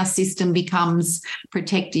why our system becomes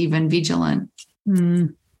protective and vigilant.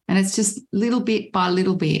 And it's just little bit by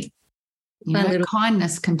little bit,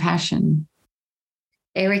 kindness, compassion.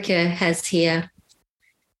 Erica has here,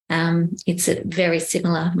 it's very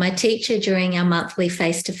similar. My teacher during our monthly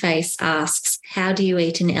face-to-face asks, how do you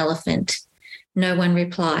eat an elephant? No one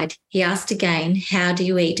replied. He asked again, how do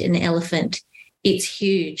you eat an elephant? It's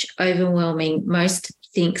huge, overwhelming. Most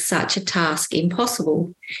think such a task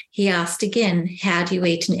impossible. He asked again, how do you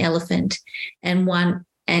eat an elephant?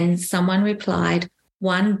 And someone replied,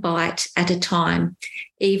 one bite at a time.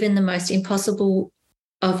 Even the most impossible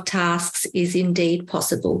of tasks is indeed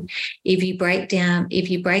possible if you break them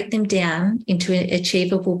down into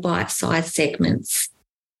achievable bite-sized segments.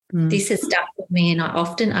 This has stuck with me, and I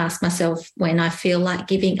often ask myself when I feel like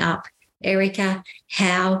giving up, Erica,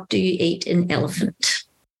 how do you eat an elephant?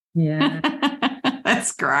 Yeah.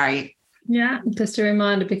 That's great. Yeah, just a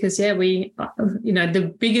reminder, because, we,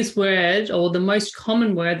 the biggest word or the most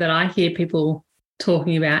common word that I hear people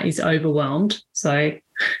talking about is overwhelmed. So,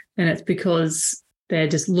 and it's because they're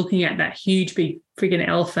just looking at that huge, big freaking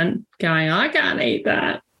elephant going, I can't eat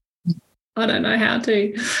that. I don't know how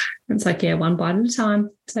to. It's like, one bite at a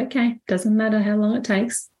time. It's okay. Doesn't matter how long it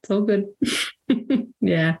takes. It's all good.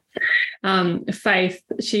 Yeah. Faith,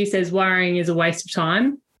 she says worrying is a waste of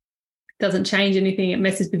time. Doesn't change anything. It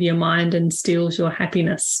messes with your mind and steals your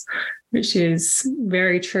happiness, which is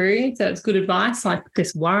very true. So it's good advice. Like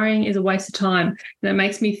this, worrying is a waste of time. And it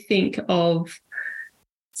makes me think of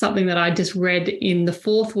something that I just read in The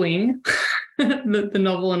Fourth Wing, the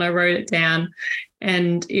novel, and I wrote it down.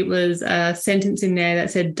 And it was a sentence in there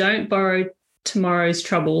that said, don't borrow tomorrow's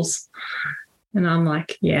troubles. And I'm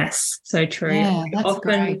like, yes, so true. Yeah, that's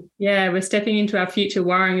great. Yeah, we're stepping into our future,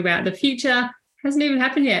 worrying about the future. Hasn't even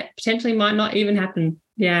happened yet. Potentially might not even happen.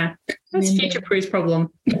 Yeah, that's future-proof's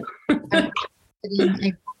problem.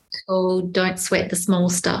 Or don't sweat the small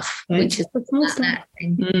stuff, which is the small stuff.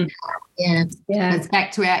 Yeah. It's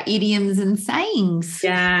back to our idioms and sayings.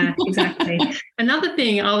 Yeah, exactly. Another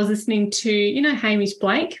thing, I was listening to, Hamish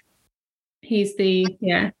Blake. He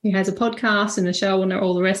has a podcast and a show and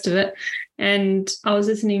all the rest of it. And I was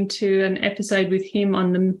listening to an episode with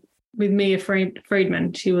him with Mia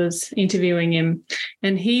Friedman. She was interviewing him,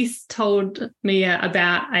 and he's told Mia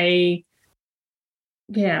about not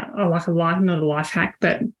a life hack,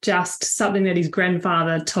 but just something that his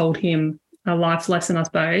grandfather told him, a life lesson, I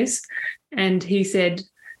suppose. And he said,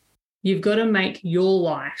 you've got to make your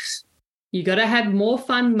life. You got to have more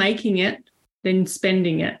fun making it than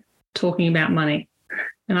spending it, talking about money.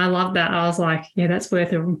 And I love that. I was like, that's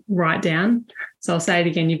worth a write down. So I'll say it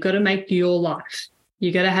again. You've got to make your life.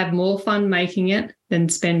 You got to have more fun making it than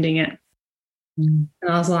spending it. And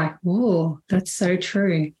I was like, whoa, that's so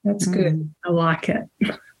true. That's good. I like it.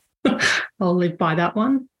 I'll live by that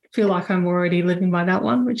one. Feel like I'm already living by that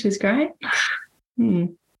one, which is great. So,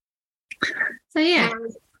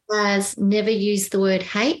 as never use the word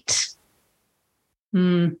hate.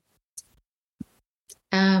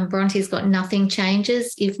 Bronte's got nothing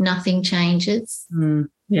changes if nothing changes.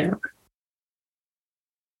 Yeah.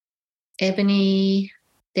 Ebony,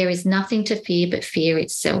 there is nothing to fear but fear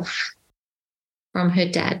itself, from her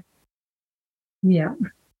dad. Yeah.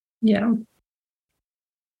 Yeah.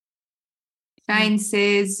 Jane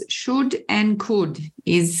says should and could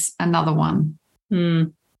is another one.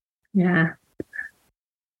 Yeah.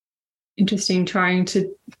 Interesting, trying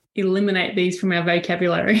to eliminate these from our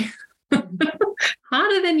vocabulary.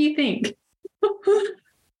 Harder than you think.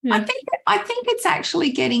 I think it's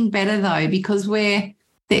actually getting better though, because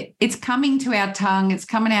it's coming to our tongue, it's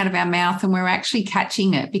coming out of our mouth, and we're actually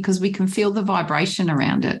catching it because we can feel the vibration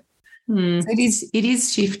around it. So it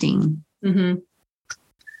is shifting.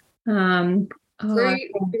 Luck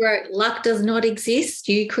does not exist,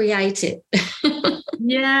 you create it.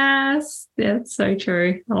 Yes, that's so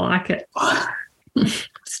true. I like it.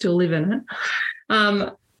 Still live in it.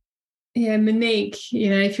 Monique,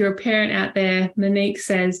 if you're a parent out there, Monique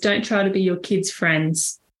says, don't try to be your kids'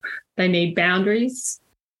 friends. They need boundaries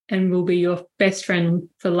and will be your best friend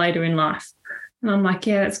for later in life. And I'm like,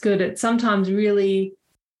 that's good. It's sometimes really,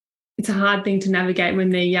 it's a hard thing to navigate when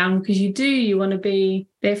they're young, because you want to be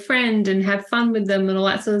their friend and have fun with them and all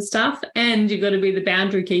that sort of stuff. And you've got to be the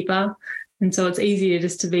boundary keeper. And so it's easier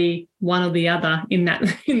just to be one or the other in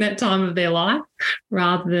that time of their life,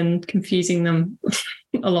 rather than confusing them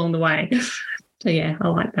along the way. So, I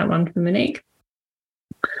like that one for Monique.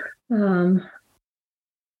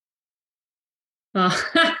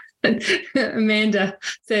 Amanda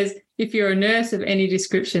says, if you're a nurse of any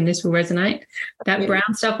description, this will resonate. That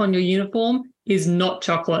brown stuff on your uniform is not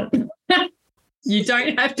chocolate. You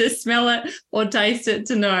don't have to smell it or taste it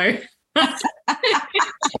to know.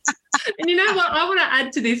 And you know what? I want to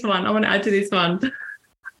add to this one.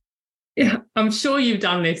 Yeah, I'm sure you've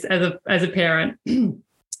done this as a parent.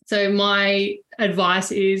 So my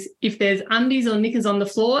advice is, if there's undies or knickers on the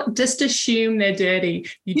floor, just assume they're dirty.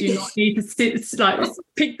 You do not need to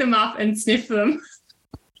pick them up and sniff them.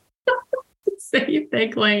 See if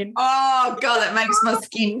they're clean. Oh, God, that makes my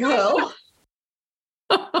skin curl.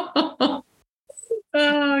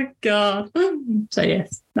 Oh, God. So,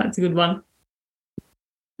 yes, that's a good one.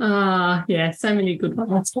 Yeah, so many good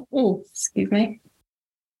ones. Oh, excuse me.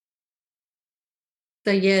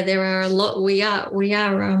 So, yeah, there are a lot. We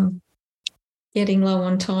are getting low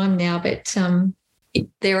on time now, but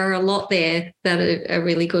there are a lot there that are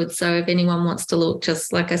really good. So if anyone wants to look,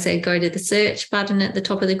 just like I said, go to the search button at the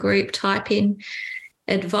top of the group, type in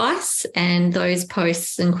advice, and those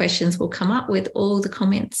posts and questions will come up with all the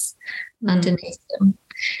comments underneath them.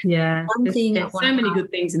 Yeah, there's so many good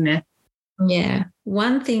things in there. Yeah.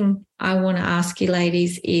 One thing I want to ask you,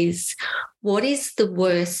 ladies, is what is the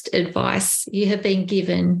worst advice you have been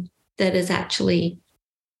given that has actually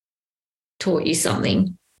taught you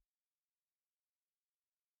something?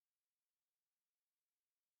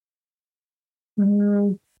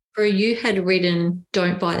 For you had written,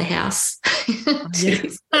 don't buy the house.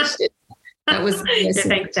 That was yeah,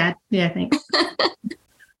 thanks, Dad. Yeah, thanks.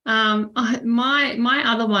 My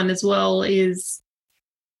other one as well is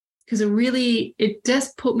because it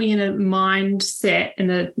just put me in a mindset and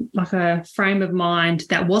a frame of mind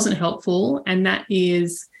that wasn't helpful, and that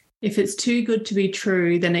is, if it's too good to be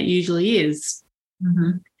true, then it usually is.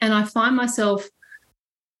 Mm-hmm. And I find myself,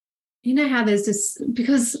 you know how there's this,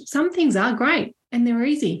 because some things are great and they're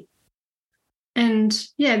easy. And,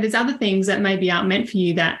 yeah, there's other things that maybe aren't meant for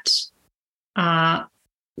you that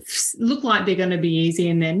look like they're going to be easy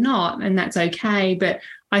and they're not, and that's okay. But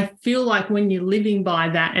I feel like when you're living by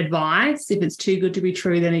that advice, if it's too good to be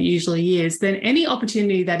true, then it usually is, then any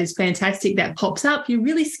opportunity that is fantastic that pops up, you're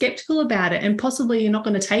really skeptical about it, and possibly you're not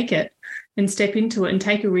going to take it and step into it and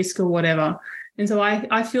take a risk or whatever. And so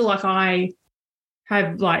I feel like I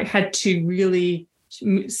have had to really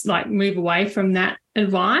move away from that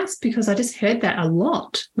advice, because I just heard that a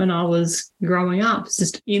lot when I was growing up. It's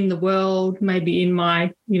just in the world, maybe in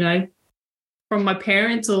my, from my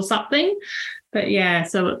parents or something. But yeah,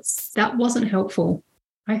 so that wasn't helpful.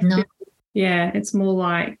 No. Yeah, it's more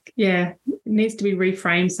like, it needs to be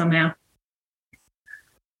reframed somehow.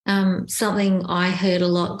 Something I heard a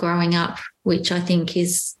lot growing up, which I think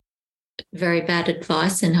is very bad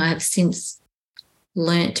advice, and I have since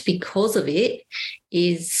learnt because of it,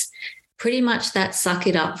 is pretty much that suck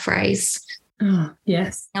it up phrase. Oh,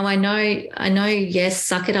 yes. Now I know, yes,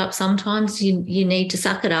 suck it up. Sometimes you need to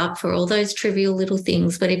suck it up for all those trivial little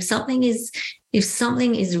things. But if something is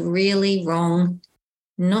really wrong,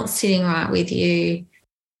 not sitting right with you,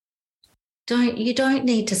 you don't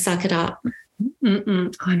need to suck it up.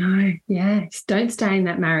 I know. Yes. Don't stay in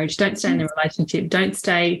that marriage. Don't stay in the relationship. Don't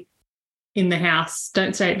stay in the house.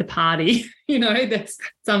 Don't stay at the party. There's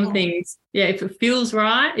some things. Yeah, if it feels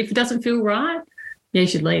right, if it doesn't feel right, you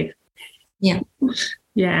should leave. Yeah.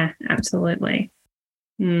 Yeah, absolutely.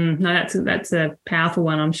 No, that's a powerful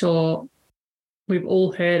one. I'm sure we've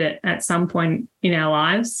all heard it at some point in our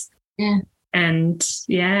lives. Yeah. And,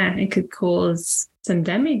 yeah, it could cause some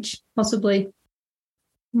damage, possibly.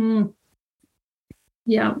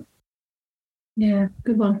 Yeah. Yeah,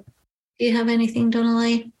 good one. Do you have anything,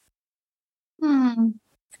 Donnelly?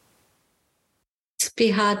 It'd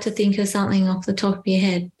be hard to think of something off the top of your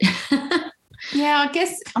head. Yeah, I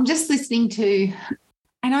guess I'm just listening to,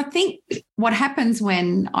 and I think what happens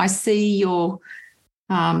when I see your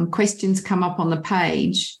questions come up on the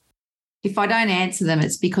page, if I don't answer them,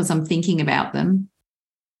 it's because I'm thinking about them.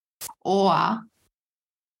 Or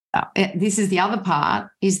this is the other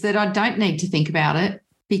part, is that I don't need to think about it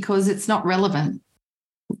because it's not relevant.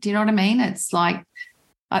 Do you know what I mean? It's like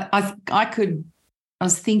I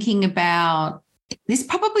was thinking about, this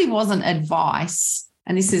probably wasn't advice,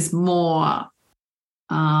 and this is more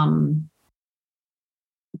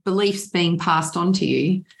beliefs being passed on to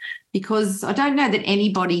you, because I don't know that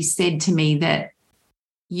anybody said to me that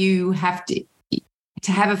you have to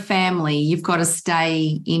have a family, you've got to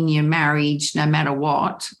stay in your marriage no matter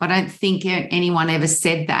what. I don't think anyone ever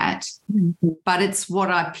said that, but it's what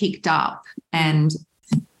I picked up, and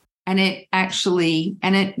it actually,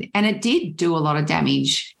 and it did do a lot of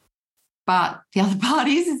damage. But the other part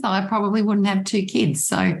is I probably wouldn't have 2 kids.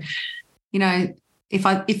 So, if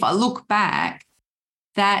I look back,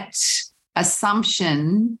 that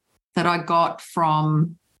assumption that I got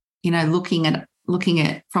from, looking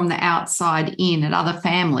at from the outside in at other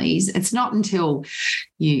families, it's not until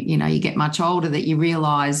you get much older that you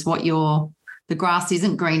realise the grass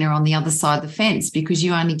isn't greener on the other side of the fence, because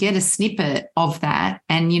you only get a snippet of that.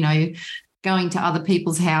 And, going to other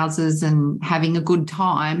people's houses and having a good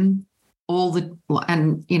time,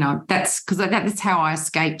 that's because that's how I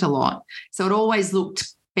escaped a lot. So it always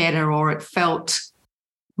looked better, or it felt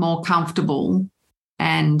more comfortable.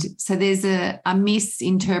 And so there's a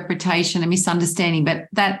misinterpretation, a misunderstanding, but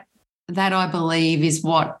that I believe is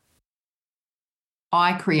what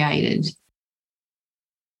I created.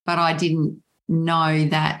 But I didn't know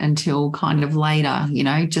that until kind of later,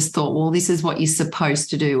 just thought, well, this is what you're supposed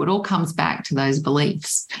to do. It all comes back to those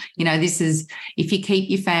beliefs. This is, if you keep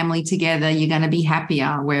your family together, you're going to be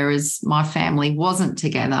happier, whereas my family wasn't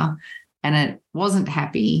together and it wasn't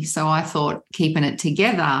happy. So I thought keeping it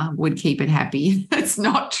together would keep it happy. It's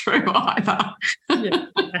not true either.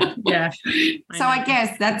 Yeah. So I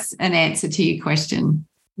guess that's an answer to your question.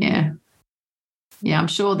 Yeah. Yeah, I'm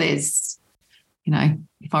sure there's,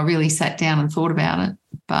 if I really sat down and thought about it.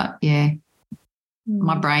 But, yeah,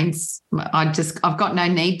 my brain's I've got no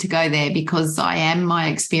need to go there because I am my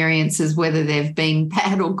experiences, whether they've been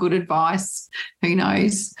bad or good advice, who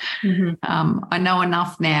knows. I know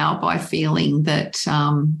enough now by feeling that,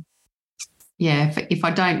 if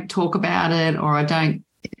I don't talk about it or I don't,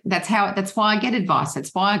 that's why I get advice.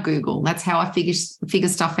 That's why I Google. That's how I figure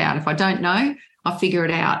stuff out. If I don't know, I figure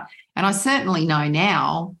it out. And I certainly know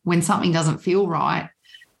now when something doesn't feel right.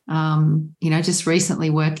 Just recently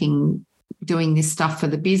doing this stuff for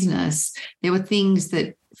the business, there were things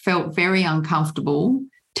that felt very uncomfortable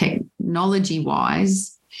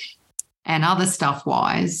technology-wise and other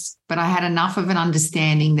stuff-wise, but I had enough of an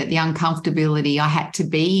understanding that the uncomfortability I had to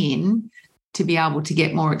be in to be able to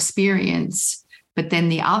get more experience. But then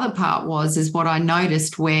the other part is what I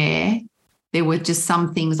noticed, where there were just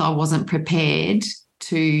some things I wasn't prepared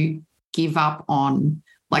to give up on.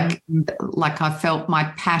 Like I felt my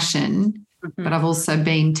passion, but I've also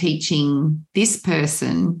been teaching this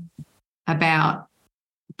person about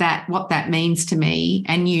that, what that means to me,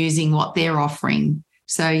 and using what they're offering.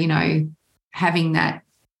 So, having that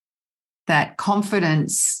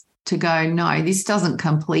confidence to go, no, this doesn't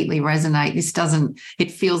completely resonate.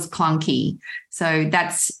 It feels clunky. So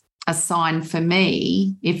that's a sign for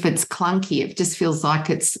me. If it's clunky, it just feels like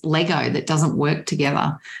it's Lego that doesn't work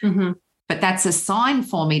together. But that's a sign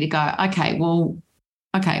for me to go, okay,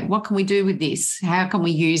 what can we do with this? How can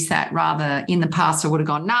we use that? Rather, in the past, I would have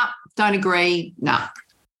gone, nah, don't agree, nah.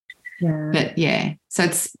 Yeah. But, yeah, so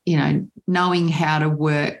it's, knowing how to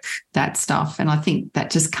work that stuff. And I think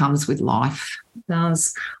that just comes with life. It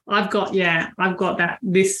does. I've got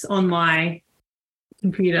this on my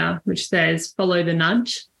computer, which says follow the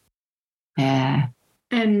nudge. Yeah.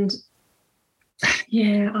 And,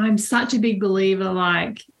 yeah, I'm such a big believer,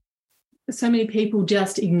 like, so many people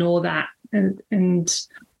just ignore that. And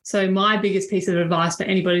so my biggest piece of advice for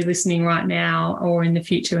anybody listening right now or in the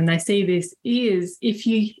future when they see this is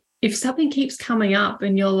if something keeps coming up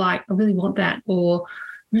and you're like, I really want that, or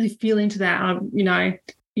I really feel into that,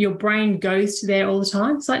 your brain goes to there all the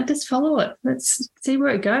time. It's like, just follow it. Let's see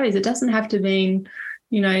where it goes. It doesn't have to mean,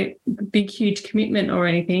 big, huge commitment or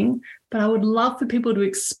anything, but I would love for people to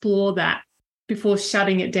explore that before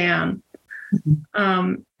shutting it down.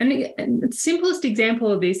 And the simplest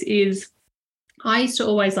example of this is I used to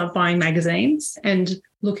always love buying magazines and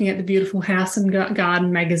looking at the beautiful house and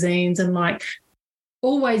garden magazines and like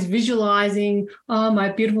always visualizing, my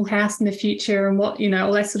beautiful house in the future and what,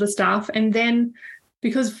 all that sort of stuff. And then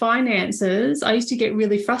because finances, I used to get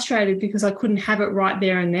really frustrated because I couldn't have it right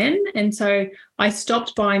there and then. And so I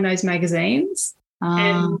stopped buying those magazines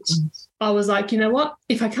and I was like, you know what?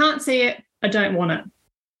 If I can't see it, I don't want it.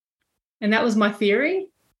 And that was my theory.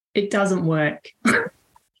 It doesn't work.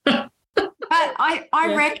 But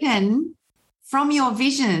I reckon from your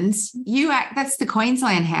visions, that's the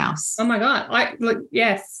Queensland house. Oh my God.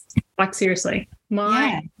 Yes. Like seriously.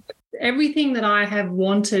 Everything that I have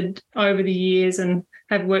wanted over the years and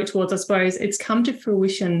have worked towards, I suppose, it's come to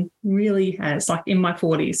fruition, really has, like in my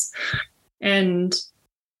 40s. And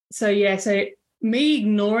so me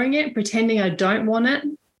ignoring it, pretending I don't want it,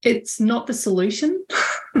 it's not the solution.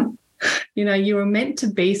 You were meant to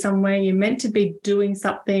be somewhere. You're meant to be doing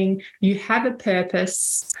something. You have a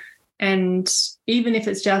purpose. And even if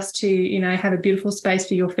it's just to, have a beautiful space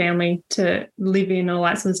for your family to live in, all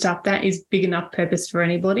that sort of stuff, that is big enough purpose for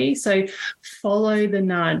anybody. So follow the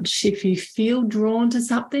nudge. If you feel drawn to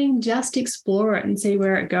something, just explore it and see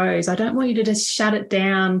where it goes. I don't want you to just shut it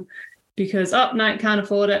down because, no, can't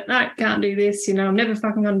afford it. No, can't do this. I'm never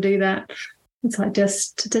fucking going to do that. It's like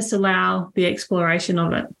just allow the exploration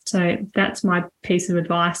of it. So that's my piece of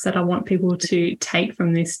advice that I want people to take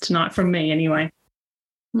from this tonight, from me anyway.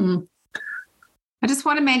 I just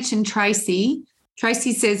want to mention Tracy.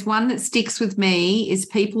 Tracy says, one that sticks with me is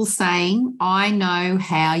people saying, I know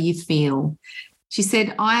how you feel. She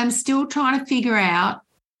said, I am still trying to figure out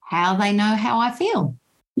how they know how I feel.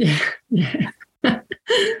 Yeah.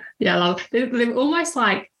 Yeah, I love it. They're almost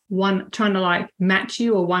like trying to like match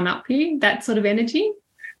you or one up you, that sort of energy.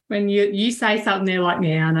 When you say something, they're like,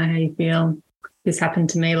 yeah, I know how you feel. This happened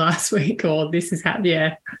to me last week, or this has happened.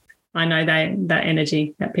 Yeah, I know that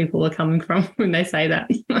energy that people are coming from when they say that.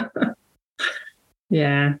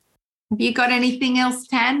 Yeah. Have you got anything else,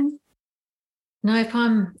 Tan? Nope,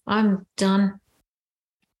 I'm done.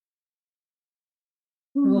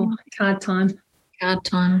 Oh, card time. Card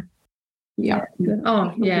time. Yeah.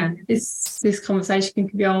 Oh, yeah. This conversation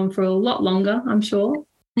can go on for a lot longer, I'm sure.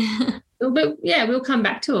 But yeah, we'll come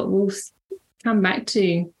back to it. We'll come back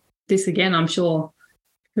to this again, I'm sure,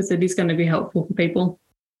 because it is going to be helpful for people.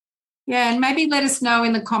 Yeah, and maybe let us know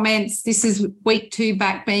in the comments. This is week 2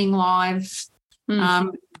 back being live.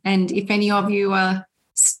 And if any of you are,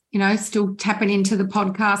 still tapping into the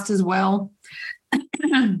podcast as well.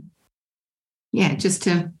 Yeah, just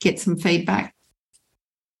to get some feedback.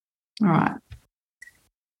 All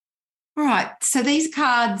right. So these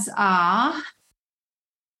cards are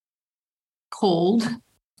called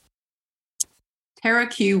Terra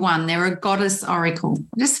Q1. They're a goddess oracle.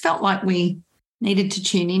 I just felt like we needed to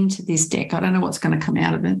tune into this deck. I don't know what's going to come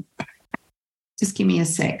out of it. Just give me a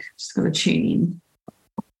sec. Just got to tune in.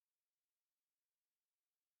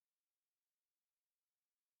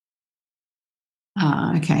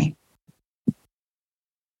 Okay.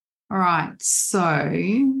 All right. So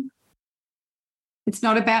it's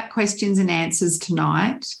not about questions and answers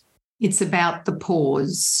tonight. It's about the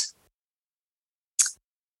pause.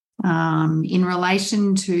 In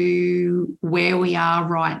relation to where we are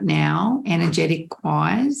right now,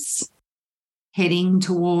 energetic-wise, heading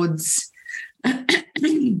towards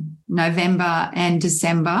November and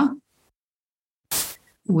December,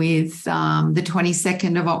 with the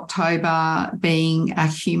 22nd of October being a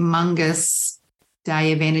humongous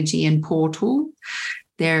day of energy and portal.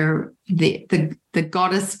 The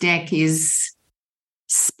goddess deck is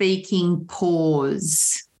speaking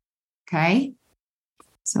pause, okay?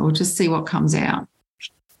 So we'll just see what comes out.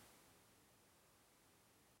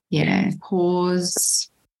 Yeah, pause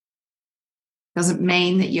doesn't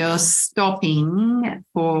mean that you're stopping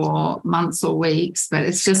for months or weeks, but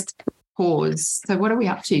it's just pause. So what are we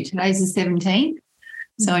up to? Today's the 17th.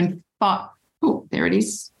 So in there it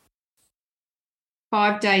is.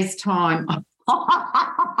 5 days' time.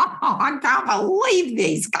 I can't believe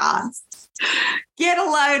these cards. Get a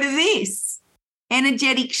load of this.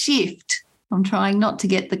 Energetic shift. I'm trying not to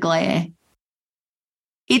get the glare.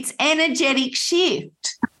 It's energetic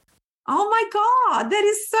shift. Oh, my God, that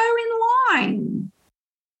is so in line.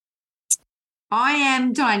 I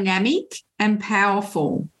am dynamic and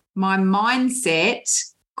powerful. My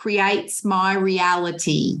mindset creates my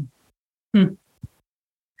reality.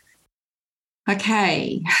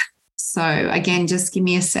 Okay, so again, just give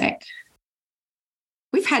me a sec.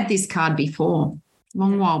 We've had this card before, a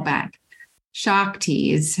long while back.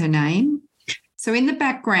 Shakti is her name. So in the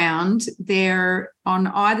background, there on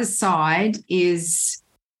either side is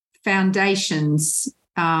foundations.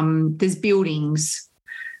 There's buildings.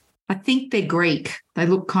 I think they're Greek. They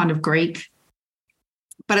look kind of Greek.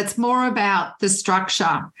 But it's more about the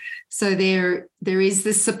structure. So there is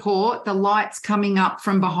the support, the light's coming up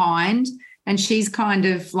from behind, and she's kind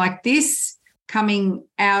of like this coming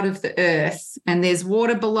out of the earth. And there's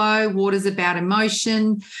water below. Water's about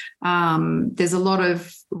emotion. There's a lot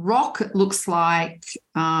of rock. It looks like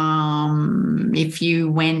if you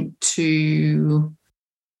went to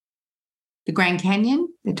the Grand Canyon,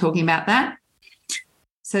 they're talking about that.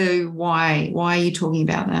 So why are you talking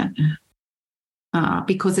about that?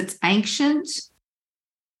 Because it's ancient,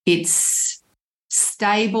 it's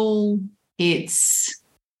stable, it's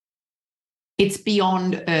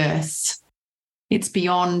beyond earth. It's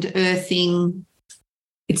beyond earthing.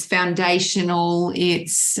 It's foundational.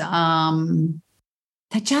 It's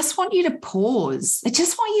they just want you to pause. They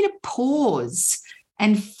just want you to pause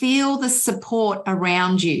and feel the support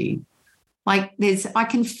around you. Like I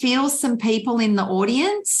can feel some people in the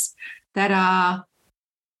audience that are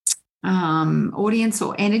audience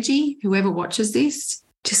or energy, whoever watches this,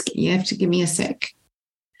 you have to give me a sec.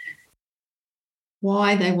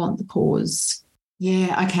 Why they want the pause.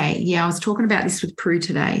 Yeah, okay. Yeah, I was talking about this with Prue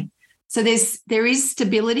today. So there is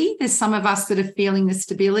stability. There's some of us that are feeling the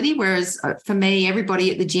stability, whereas for me,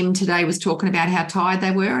 everybody at the gym today was talking about how tired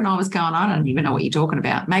they were, and I was going, I don't even know what you're talking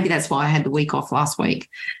about. Maybe that's why I had the week off last week,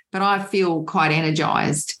 but I feel quite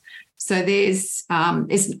energized. So there's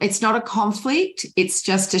it's not a conflict, it's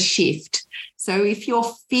just a shift. So if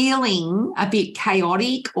you're feeling a bit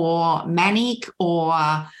chaotic or manic or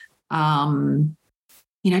trying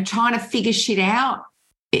to figure shit out,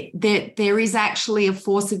 there is actually a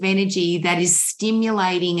force of energy that is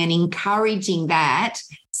stimulating and encouraging that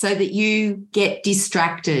so that you get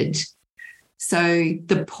distracted. So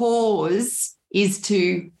the pause is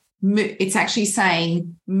to move. It's actually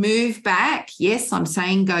saying move back. Yes, I'm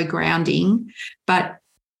saying go grounding, but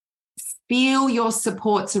feel your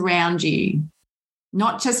supports around you,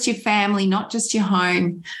 not just your family, not just your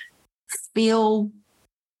home. Feel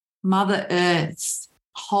Mother Earth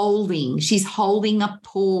holding. She's holding a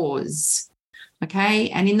pause, okay?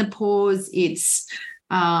 And in the pause, it's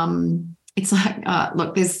like,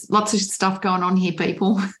 look, there's lots of stuff going on here,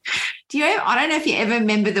 people. I don't know if you ever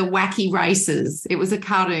remember the Wacky Races. It was a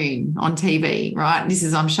cartoon on TV, right?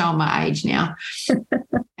 I'm showing my age now.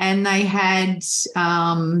 And they had,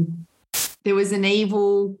 there was an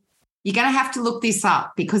evil, you're going to have to look this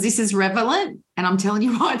up because this is relevant. And I'm telling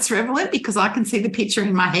you why it's relevant, because I can see the picture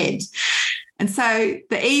in my head. And so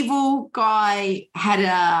the evil guy had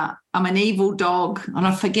an evil dog, and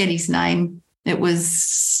I forget his name. It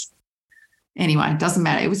was, anyway, it doesn't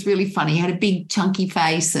matter. It was really funny. He had a big chunky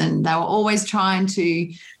face, and they were always trying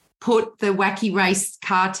to put the Wacky Race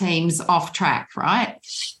car teams off track, right?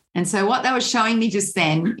 And so what they were showing me just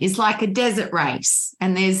then is like a desert race.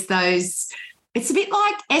 And there's those, it's a bit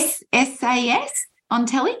like SAS on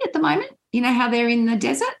telly at the moment. You know how they're in the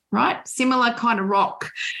desert, right? Similar kind of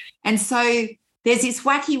rock. And so there's this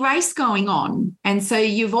wacky race going on. And so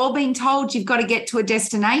you've all been told you've got to get to a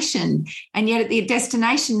destination. And yet at the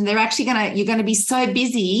destination, you're going to be so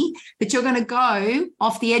busy that you're going to go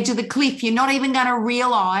off the edge of the cliff. You're not even going to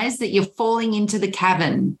realize that you're falling into the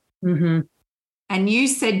cavern. Mm-hmm. And you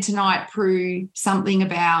said tonight, Prue, something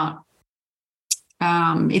about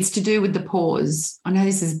it's to do with the pause. I know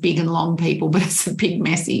this is big and long, people, but it's a big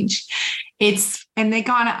message. And they're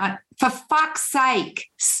kind of, for fuck's sake,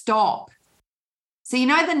 stop. So you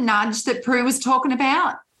know the nudge that Prue was talking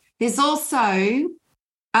about? There's also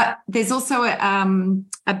a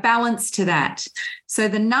balance to that. So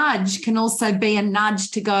the nudge can also be a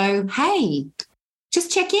nudge to go, hey,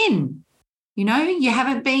 just check in. You know, you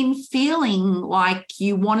haven't been feeling like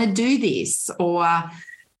you want to do this, or,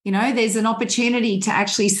 you know, there's an opportunity to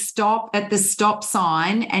actually stop at the stop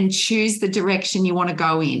sign and choose the direction you want to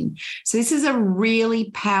go in. So this is a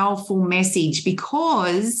really powerful message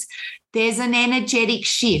because there's an energetic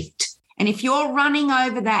shift. And if you're running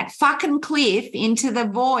over that fucking cliff into the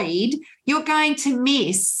void, you're going to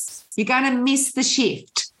miss the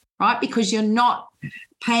shift, right? Because you're not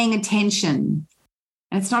paying attention.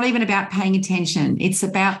 And it's not even about paying attention. It's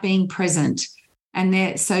about being present.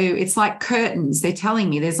 And so it's like curtains. They're telling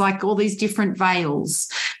me there's like all these different veils.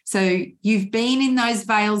 So you've been in those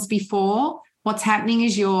veils before. What's happening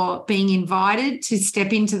is you're being invited to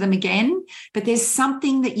step into them again, but there's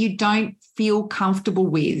something that you don't feel comfortable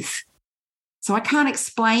with. So I can't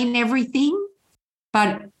explain everything,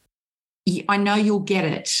 but I know you'll get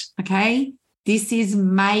it, okay? This is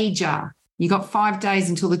major. You got 5 days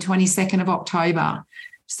until the 22nd of October.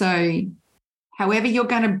 So however you're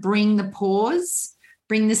going to bring the pause,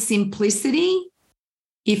 bring the simplicity.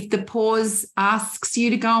 If the pause asks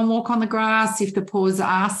you to go and walk on the grass, if the pause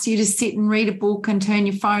asks you to sit and read a book and turn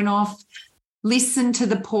your phone off, listen to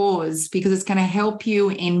the pause because it's going to help you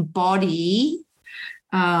embody.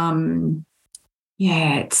 Just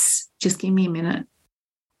give me a minute.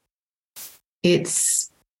 It's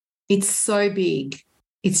so big.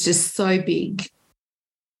 It's just so big.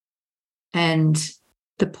 And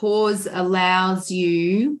the pause allows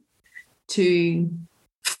you to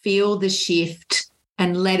feel the shift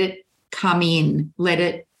and let it come in, let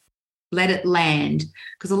it land.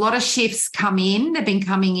 Because a lot of shifts come in. They've been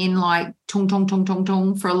coming in like tong, tong, tong, tong,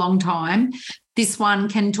 tong for a long time. This one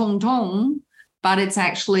can tong, tong, but it's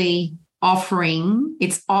actually offering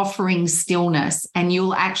stillness, and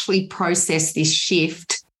you'll actually process this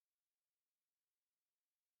shift.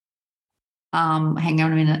 Hang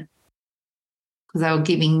on a minute. Because they were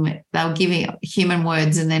giving human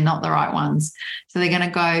words and they're not the right ones. So they're going to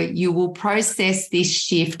go, you will process this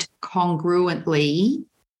shift congruently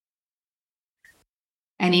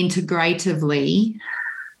and integratively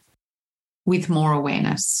with more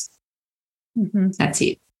awareness. Mm-hmm. That's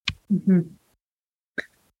it. Mm-hmm.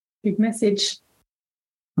 Big message.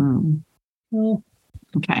 Cool.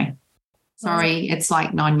 Okay. Sorry, it's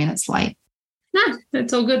like 9 minutes late. No,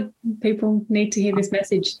 that's all good. People need to hear this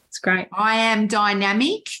message. It's great. I am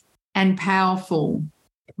dynamic and powerful.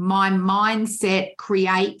 My mindset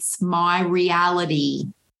creates my reality.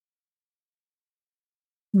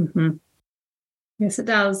 Mm-hmm. Yes, it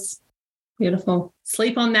does. Beautiful.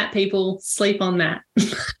 Sleep on that, people. Sleep on that.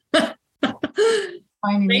 Thank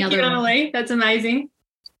you, Emily. That's amazing.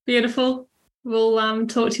 Beautiful. We'll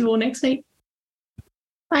talk to you all next week.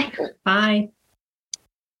 Bye. Bye.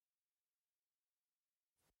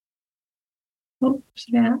 Oh,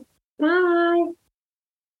 she's out. Bye.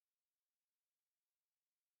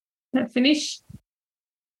 That finish?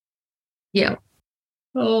 Yeah.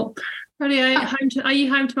 Oh, radio. Are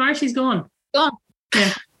you home tomorrow? She's gone. Gone.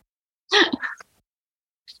 Yeah.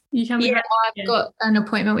 You coming home? I've got an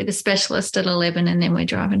appointment with a specialist at 11 and then we're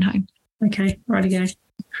driving home. Okay, righty-go.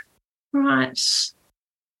 Right.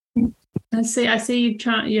 I see you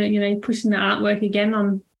trying. You're pushing the artwork again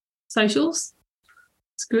on socials.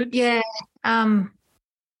 It's good. Yeah. I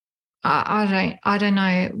don't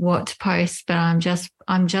know what to post, but I'm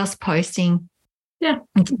just posting. Yeah.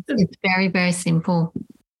 It's very, very simple.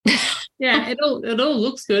 Yeah, it all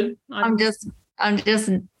looks good. I'm just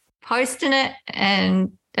posting it,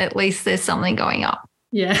 and at least there's something going up.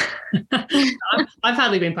 Yeah. I've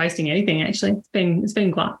hardly been posting anything actually. It's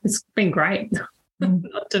been great.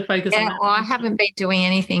 Not to focus on that. Well, I haven't been doing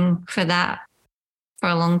anything for that for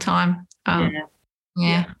a long time.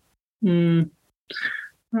 Yeah.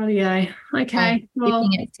 Rightio. Okay. Well,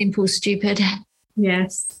 keeping it simple, stupid.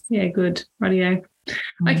 Yes. Yeah, good. Rightio.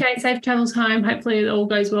 Okay, safe travels home. Hopefully it all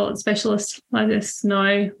goes well at specialist. Let us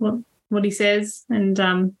know what he says. And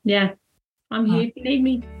I'm here if you need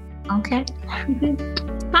me. Okay.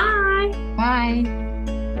 Bye. Bye.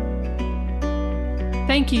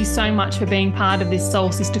 Thank you so much for being part of this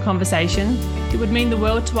Soul Sister conversation. It would mean the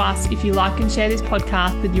world to us if you like and share this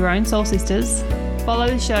podcast with your own soul sisters. Follow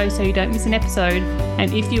the show so you don't miss an episode.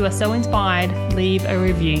 And if you are so inspired, leave a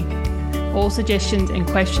review. All suggestions and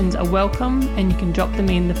questions are welcome, and you can drop them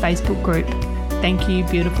in the Facebook group. Thank you,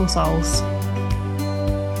 beautiful souls.